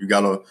that. You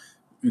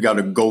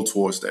gotta go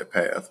towards that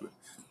path.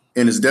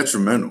 And it's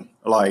detrimental.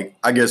 Like,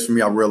 I guess for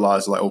me, I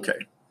realized, like,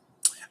 okay,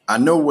 I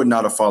know what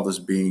not a father's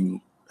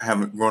being,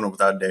 having grown up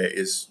without dad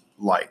is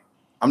like.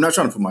 I'm not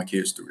trying to put my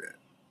kids through that.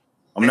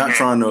 I'm not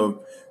trying to,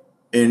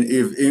 and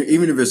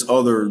even if it's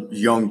other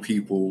young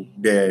people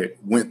that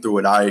went through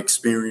what I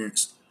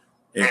experienced,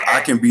 if I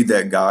can be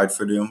that guide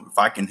for them, if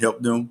I can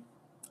help them,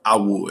 I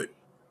would.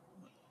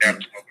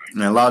 And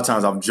a lot of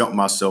times I've jumped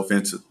myself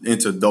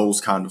into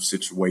those kind of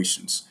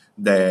situations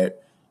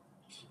that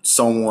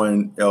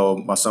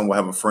my son will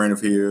have a friend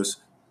of his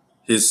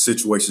his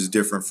situation is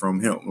different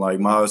from him. Like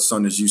my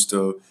son is used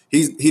to,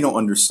 he don't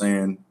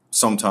understand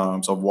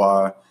sometimes of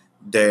why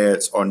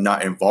dads are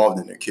not involved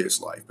in their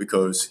kids' life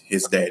because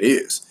his dad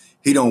is.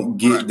 He don't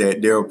get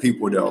that there are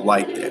people that are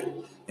like that.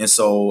 And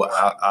so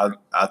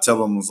I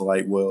tell him, I was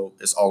like, well,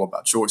 it's all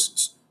about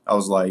choices. I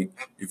was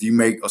like, if you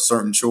make a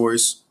certain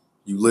choice,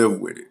 you live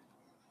with it,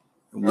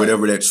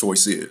 whatever that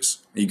choice is.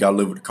 And you got to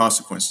live with the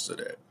consequences of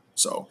that.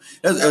 So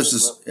that's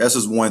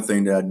just one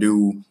thing that I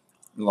do,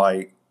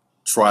 like,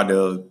 try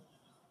to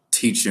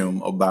teach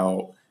him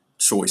about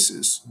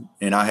choices,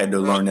 and I had to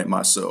learn that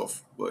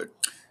myself. But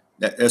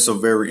that's a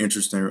very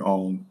interesting.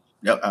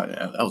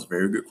 That was a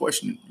very good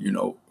question.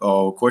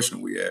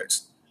 Question we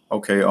asked.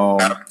 Okay.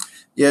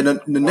 Yeah.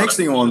 The next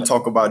thing I want to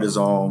talk about is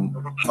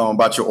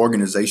about your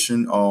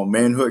organization,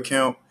 Manhood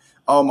Camp.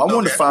 I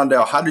want to find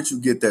out, how did you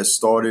get that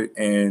started,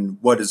 and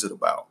what is it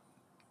about?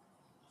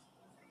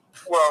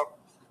 Well,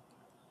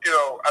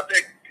 I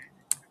think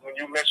when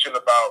you mentioned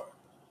about,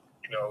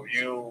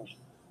 you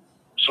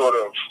sort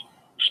of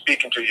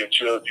speaking to your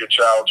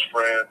child's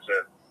friends,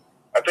 and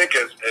I think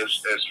as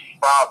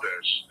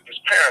fathers, as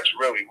parents,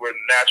 really, we're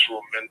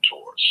natural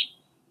mentors,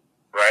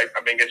 right?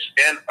 I mean, it's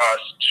in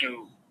us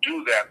to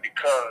do that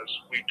because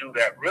we do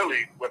that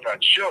really with our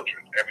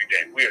children every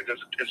day.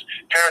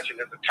 Parenting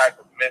is a type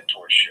of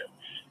mentorship.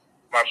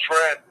 My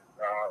friend,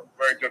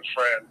 very good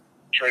friend,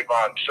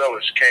 Trayvon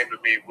Phillips, came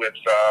to me with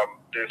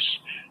this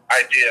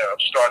idea of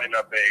starting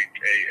up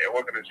a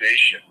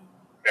organization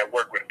that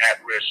worked with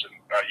at-risk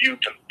youth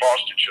and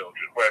foster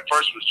children. Well, at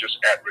first it was just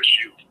at-risk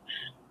youth.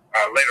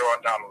 Later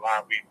on down the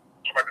line, we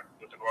partnered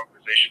with an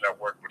organization that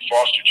worked with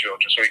foster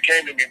children. So he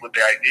came to me with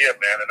the idea,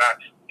 man, and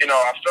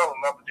I fell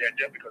in love with the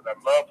idea because I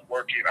love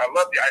working. I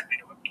love the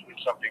idea of doing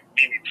something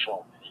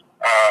meaningful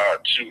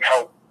to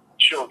help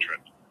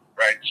children,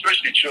 right?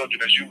 Especially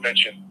children, as you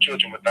mentioned,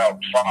 children without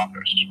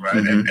fathers,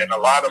 right? Mm-hmm. And a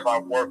lot of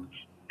our work,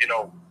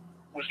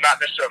 was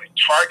not necessarily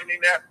targeting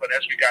that, but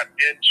as we got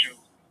into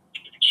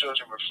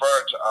children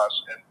referred to us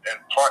and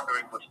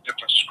partnering with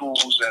different schools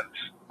and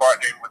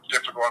partnering with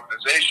different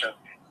organizations,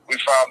 we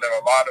found that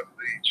a lot of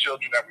the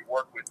children that we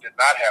work with did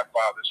not have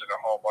fathers in their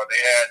home, or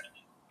they had,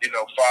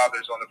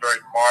 fathers on a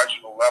very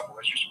marginal level.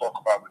 As you spoke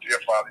about with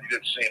your father, you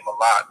didn't see him a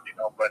lot,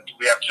 but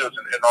we have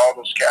children in all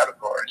those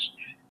categories.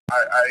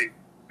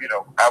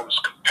 I was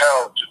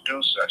compelled to do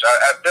such.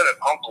 I've been an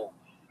uncle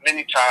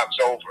many times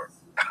over.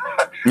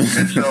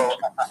 And so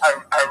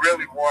I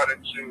really wanted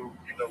to,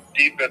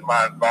 deepen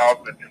my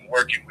involvement in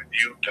working with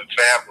youth and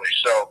families.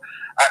 So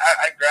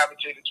I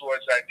gravitated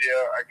towards the idea.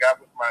 I got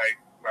with my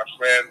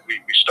friend. We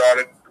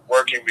started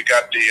working. We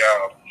got the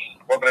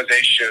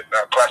organization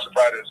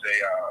classified as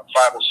a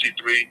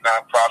 501c3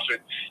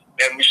 nonprofit.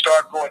 And we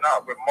start going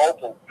out. We're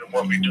mobile in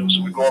what we do.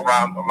 So we go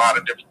around a lot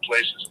of different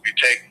places. We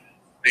take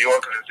the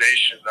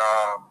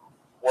organizational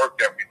work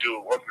that we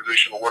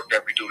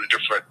do to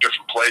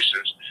different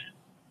places.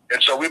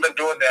 And so we've been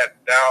doing that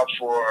now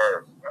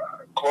for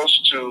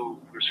close to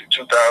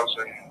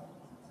 2000.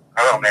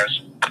 I don't know, it's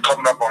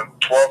coming up on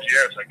 12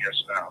 years, I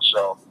guess now.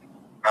 So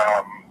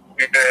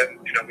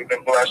we've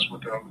been blessed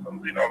with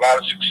a lot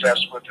of success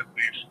with it.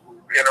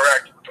 We've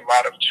interacted with a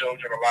lot of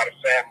children, a lot of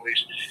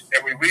families,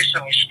 and we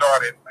recently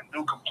started a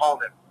new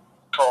component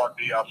called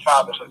the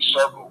Fatherhood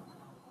Circle,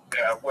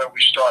 where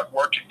we start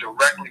working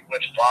directly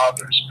with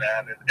fathers,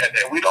 man,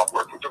 and we don't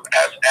work with them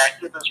as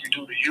active as we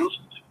do the youth.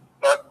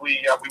 But we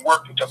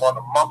work with them on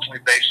a monthly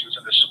basis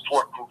in a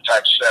support group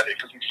type setting,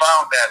 because we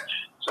found that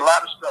there's a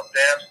lot of stuff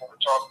dads want to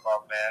talk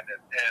about, man,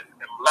 and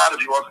a lot of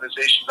the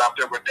organizations out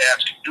there where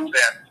dads can do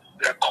that,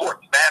 they're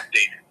court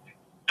mandated.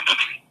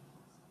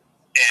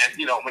 And,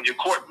 when you're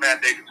court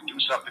mandated to do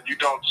something, you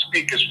don't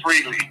speak as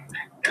freely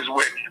as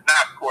when you're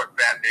not court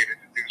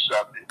mandated to do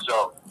something.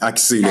 So I can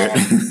see that.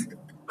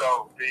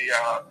 So the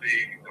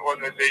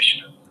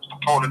organization,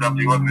 component of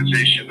the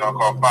organization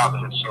called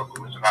Fatherhood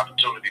Circle, is an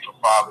opportunity for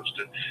fathers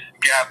to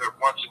gather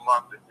once a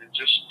month and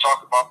just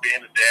talk about being a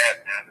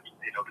dad, man.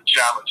 The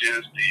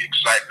challenges, the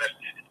excitement,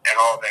 and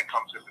all that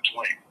comes in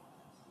between.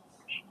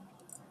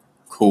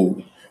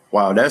 Cool.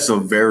 Wow, that's a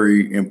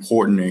very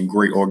important and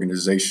great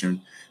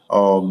organization.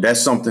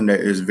 That's something that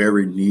is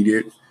very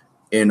needed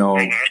in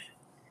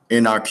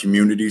our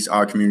communities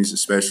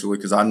especially,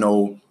 because I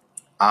know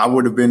I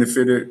would have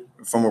benefited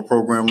from a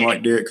program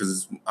like that,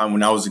 because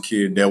when I was a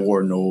kid, there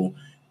were no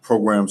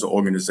programs or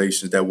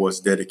organizations that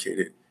was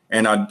dedicated.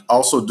 And I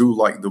also do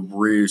like the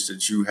bridge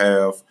that you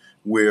have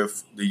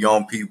with the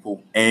young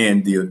people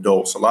and the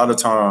adults. A lot of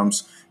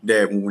times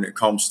that when it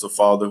comes to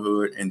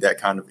fatherhood and that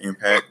kind of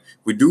impact,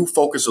 we do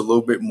focus a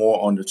little bit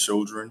more on the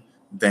children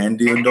than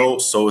the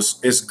adults. So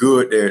it's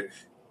good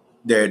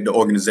that the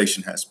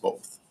organization has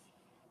both.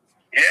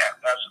 Yeah,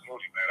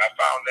 absolutely, man. I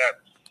found that,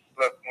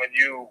 look, when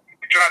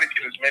we try to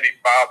get as many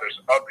fathers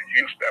of the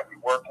youth that we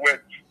work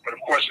with, but of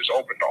course it's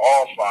open to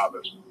all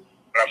fathers.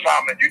 But I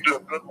found that you do a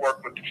good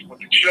work with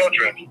the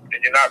children,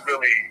 and you're not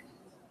really,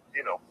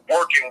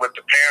 working with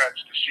the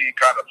parents to see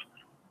kind of,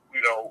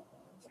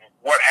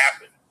 what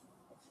happened,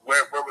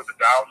 where were the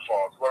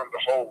downfalls, where were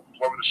the holes,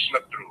 where were the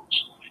slip throughs.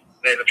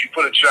 And if you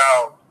put a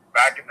child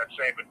back in that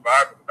same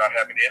environment without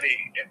having any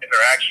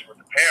interaction with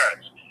the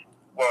parents,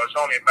 well, it's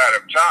only a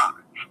matter of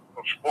time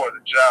before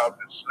the child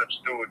slips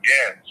through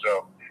again.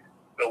 So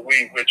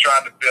we're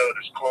trying to build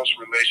as close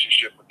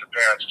relationship with the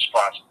parents as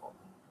possible.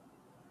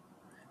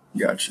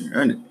 Gotcha.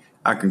 And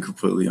I can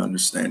completely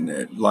understand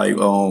that. Like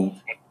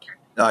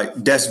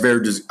that's very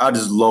I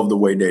just love the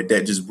way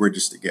that just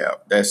bridges the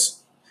gap.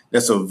 That's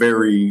a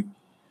very,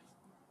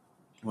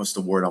 what's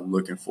the word I'm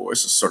looking for?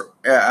 It's a certain,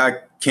 I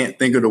can't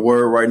think of the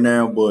word right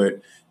now,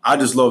 but I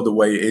just love the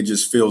way it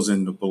just fills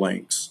in the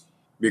blanks,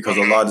 because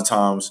a lot of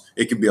times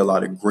it can be a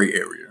lot of gray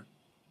area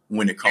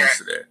when it comes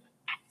to that.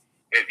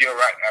 You're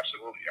right.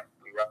 Absolutely.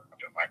 You're right,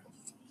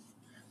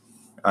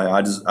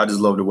 Michael. I just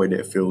love the way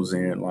that fills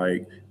in.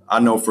 Like, I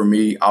know for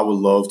me, I would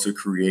love to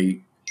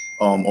create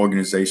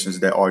organizations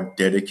that are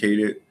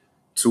dedicated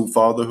to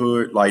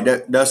fatherhood. Like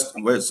that's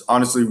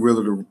honestly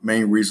really the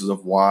main reasons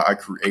of why I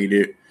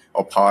created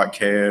a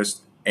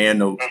podcast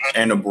and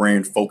a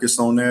brand focused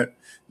on that.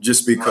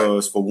 Just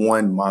because, for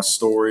one, my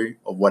story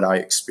of what I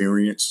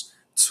experienced.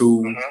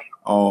 Two,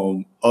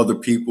 other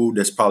people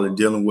that's probably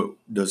dealing with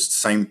the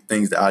same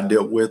things that I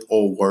dealt with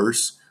or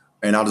worse.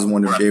 And I just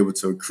wanted to be able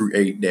to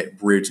create that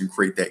bridge and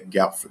create that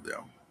gap for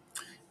them.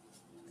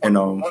 And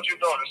what you're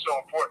doing is so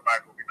important,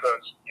 Michael,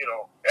 because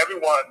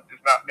everyone is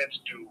not meant to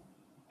do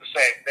the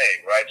same thing,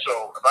 right?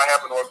 So if I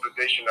have an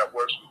organization that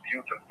works with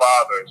youth and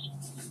fathers,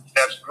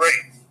 that's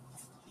great,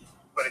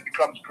 but it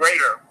becomes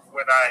greater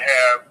when I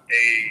have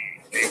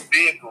a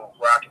vehicle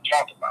where I can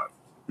talk about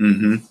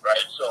it,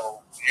 right?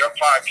 So your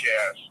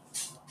podcast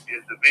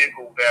is the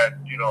vehicle that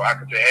I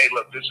can say, hey,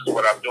 look, this is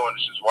what I'm doing,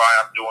 this is why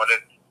I'm doing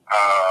it.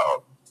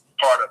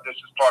 This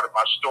is part of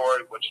my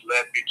story, which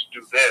led me to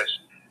do this,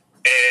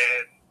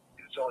 and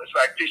so it's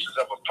like pieces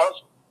of a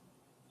puzzle.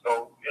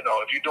 So,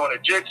 if you're doing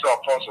a jigsaw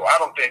puzzle, I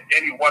don't think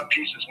any one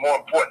piece is more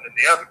important than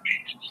the other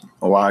pieces.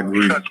 Oh, I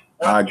agree.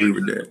 I agree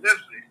with that.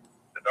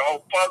 The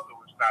whole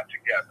puzzle is not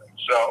together.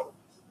 So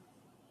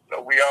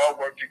we all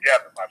work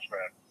together, my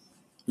friend.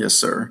 Yes,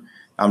 sir.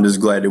 I'm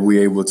just glad that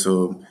we're able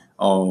to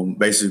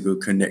basically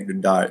connect the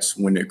dots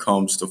when it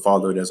comes to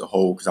fatherhood as a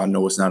whole, because I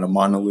know it's not a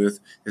monolith.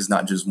 It's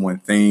not just one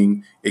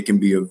thing. It can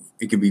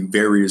be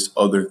various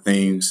other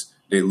things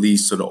that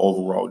leads to the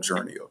overall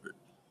journey of it.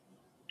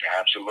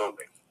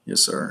 Absolutely.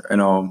 Yes, sir.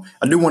 And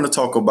I do want to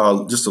talk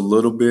about just a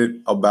little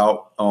bit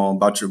about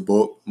your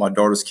book, My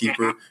Daughter's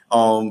Keeper.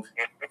 Can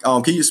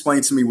you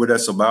explain to me what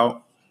that's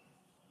about?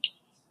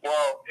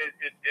 Well,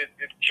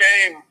 it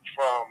came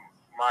from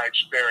my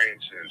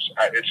experiences.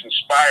 It's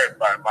inspired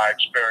by my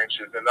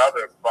experiences and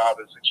other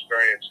fathers'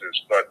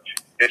 experiences, but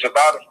it's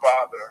about a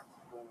father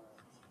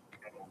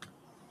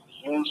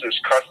who loses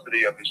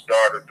custody of his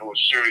daughter through a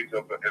series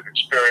of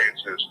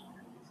experiences.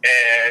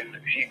 And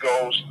he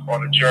goes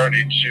on a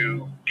journey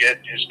to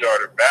get his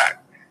daughter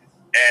back.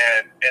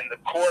 And in the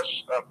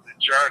course of the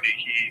journey,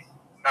 he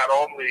not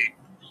only,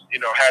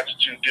 has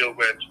to deal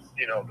with,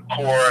 the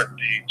court,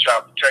 the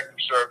child protective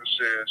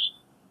services,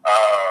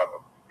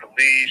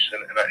 police,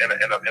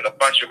 and a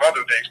bunch of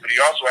other things, but he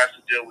also has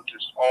to deal with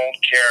his own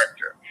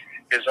character,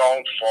 his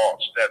own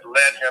faults that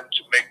led him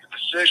to make the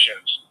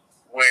decisions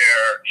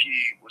where he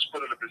was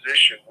put in a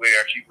position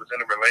where he was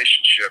in a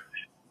relationship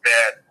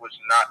that was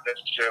not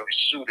necessarily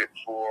suited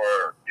for,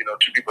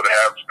 two people to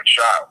have a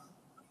child,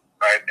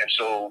 right? And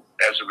so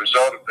as a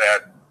result of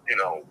that,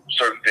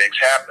 certain things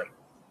happen.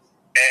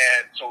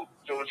 And so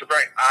it's a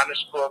very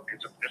honest book.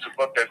 It's a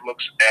book that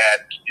looks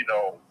at,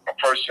 a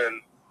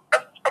person,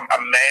 a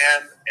man,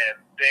 and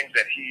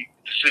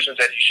decisions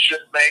that he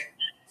should make,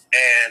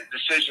 and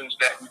decisions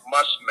that he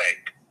must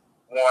make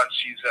once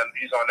he's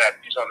on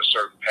a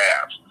certain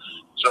path.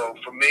 So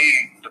for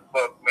me, the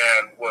book,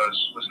 man, was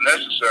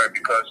necessary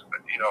because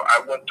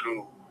I went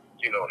through,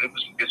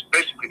 it's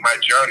basically my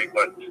journey,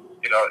 but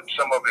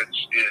some of it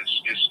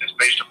is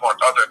based upon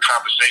other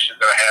conversations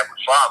that I had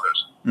with fathers.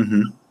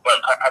 But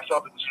I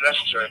felt it was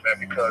necessary, man,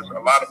 because a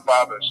lot of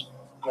fathers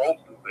go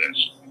through this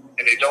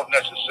and they don't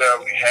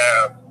necessarily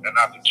have an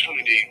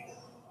opportunity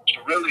to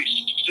really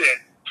sit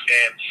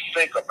and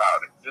think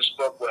about it. This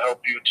book will help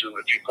you to,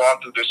 if you've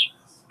gone through this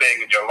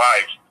thing in your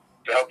life,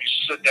 to help you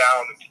sit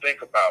down and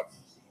think about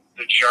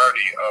the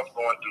journey of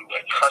going through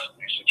a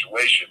custody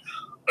situation,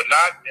 but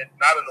not in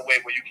a way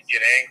where you can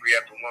get angry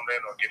at the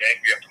woman or get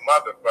angry at the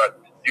mother, but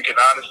you can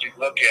honestly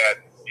look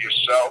at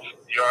yourself,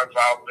 your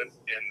involvement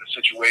in the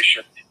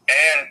situation,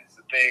 and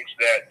the things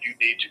that you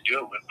need to do.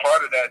 And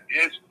part of that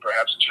is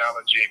perhaps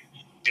challenging,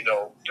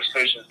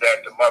 decisions that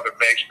the mother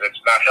makes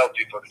that's not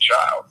healthy for the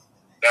child.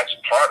 That's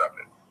part of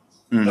it.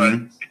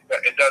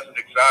 But it doesn't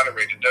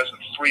exonerate, it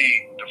doesn't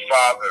free the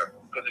father,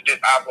 because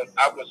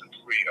I wasn't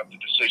free of the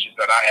decisions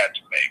that I had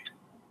to make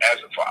as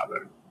a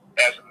father,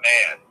 as a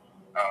man.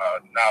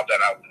 Now that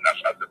as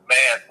a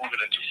man moving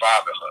into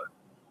fatherhood,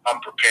 I'm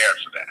prepared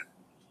for that.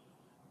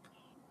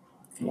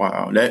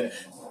 Wow,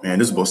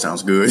 this book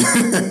sounds good.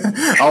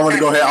 I want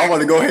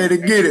to go ahead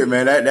and get it,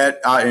 man.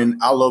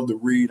 I love to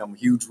read. I'm a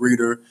huge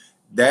reader.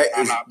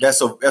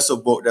 That's a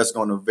book that's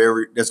going to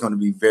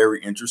be very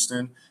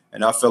interesting,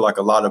 and I feel like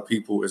a lot of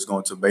people is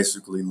going to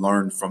basically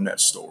learn from that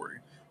story.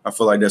 I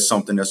feel like that's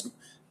something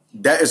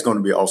that is going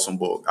to be an awesome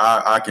book.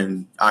 I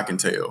can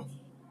tell.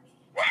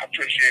 Well, I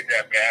appreciate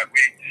that, man.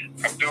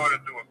 I'm doing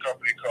it through a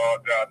company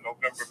called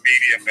November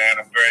Media, man.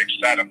 I'm very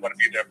excited. I'm going to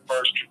be their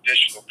first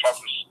traditional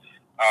published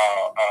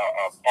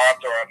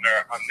author on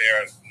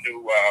their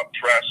new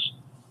press,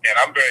 and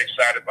I'm very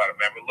excited about it,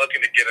 man. We're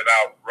looking to get it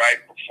out right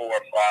before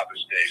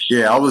Father's Day. So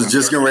yeah, I was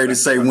just getting ready to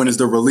say, when is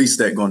the release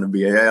date going to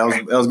be? That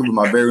was going to be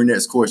my very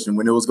next question.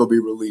 When it was going to be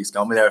released?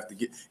 I'm going to have to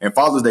get. And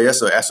Father's Day,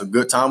 that's a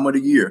good time of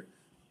the year.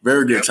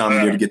 Very good time of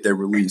the year to get that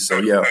release. So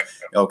yeah,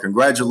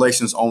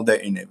 congratulations on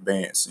that in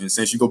advance. And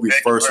since you're gonna be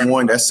the first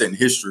one, that's setting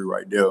history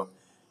right there.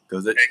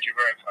 Thank you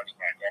very much,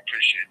 Mike. I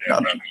appreciate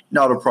that.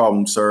 Not a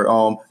problem, sir.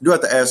 Do have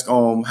to ask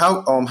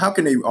how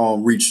can they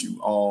reach you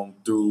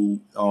through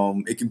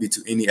it can be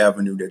to any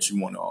avenue that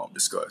you want to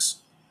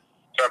discuss.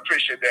 So I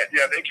appreciate that.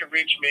 Yeah, they can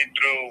reach me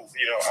through,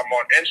 I'm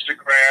on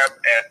Instagram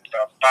at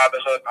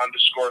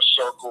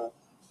fatherhood_circle.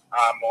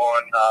 I'm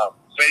on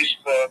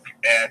Facebook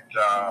at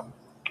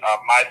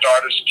My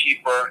Daughter's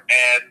Keeper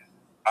and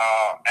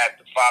at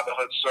the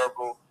Fatherhood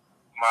Circle.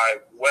 My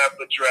web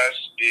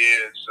address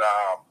is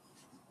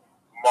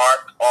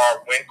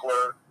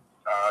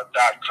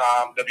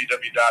markrwinkler.com,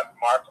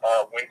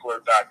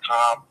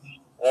 www.markrwinkler.com,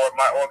 or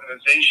my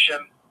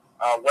organization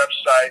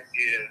website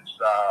is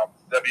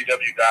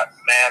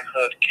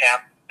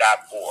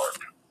www.manhoodcamp.org.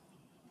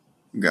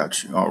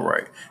 Got you. All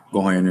right.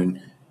 Go ahead and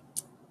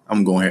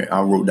I'm going ahead.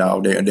 I wrote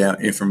down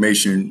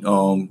information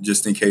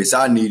just in case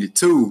I needed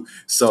to.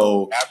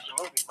 So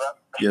absolutely, bro.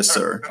 Yes,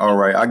 sir. All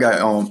right. I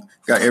got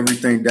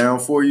everything down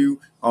for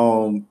you.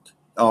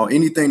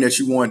 Anything that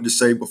you wanted to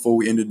say before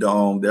we ended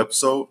the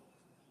episode?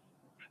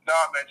 No,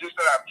 man, just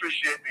that I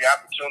appreciate the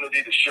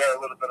opportunity to share a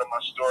little bit of my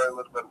story, a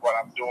little bit of what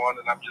I'm doing,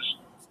 and I'm just,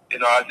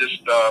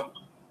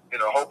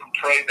 hope and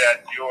pray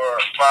that your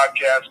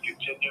podcast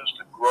continues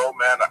to grow,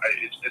 man.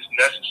 It's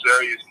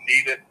necessary, it's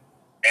needed,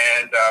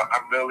 and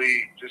I'm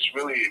really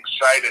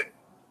excited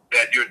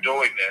that you're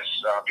doing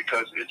this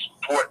because it's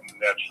important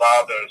that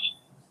fathers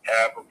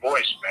have a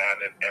voice, man,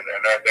 and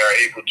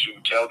they're able to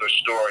tell their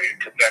story and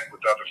connect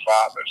with other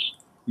fathers.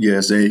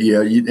 Yes,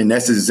 and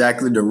that's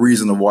exactly the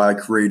reason of why I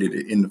created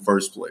it in the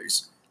first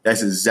place.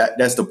 That's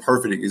the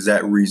perfect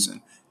exact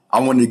reason. I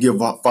wanted to give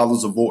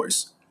fathers a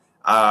voice.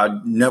 I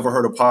never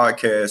heard a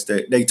podcast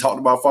that they talked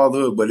about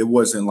fatherhood, but it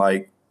wasn't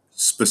like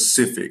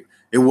specific.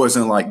 It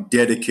wasn't like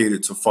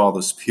dedicated to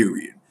fathers,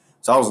 period.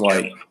 So I was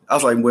like,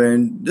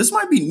 when this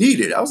might be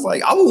needed, I was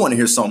like, I would want to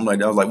hear something like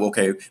that. I was like,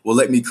 okay, well,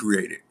 let me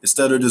create it.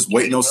 Instead of just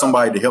waiting on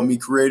somebody to help me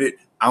create it,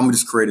 I'm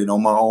just create it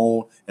on my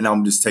own, and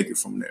I'm just take it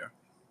from there.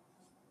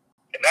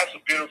 And that's a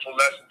beautiful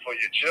lesson for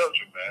your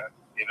children, man.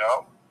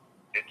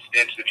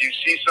 It's if you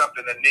see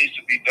something that needs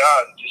to be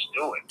done, just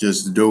do it.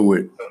 Just do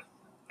it.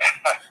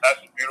 That's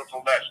a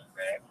beautiful lesson,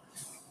 man.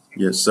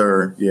 Yes,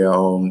 sir.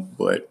 Yeah.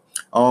 But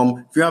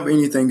if you have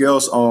anything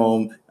else,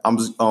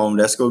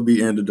 that's going to be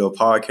the end of the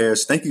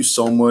podcast. Thank you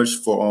so much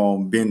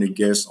for being the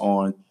guest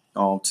on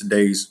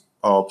today's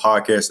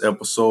podcast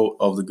episode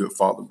of the Good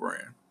Father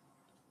brand.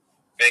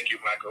 Thank you,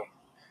 Michael.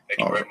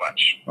 Thank you very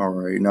much. All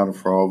right, not a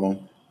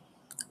problem.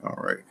 All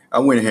right, I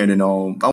went ahead and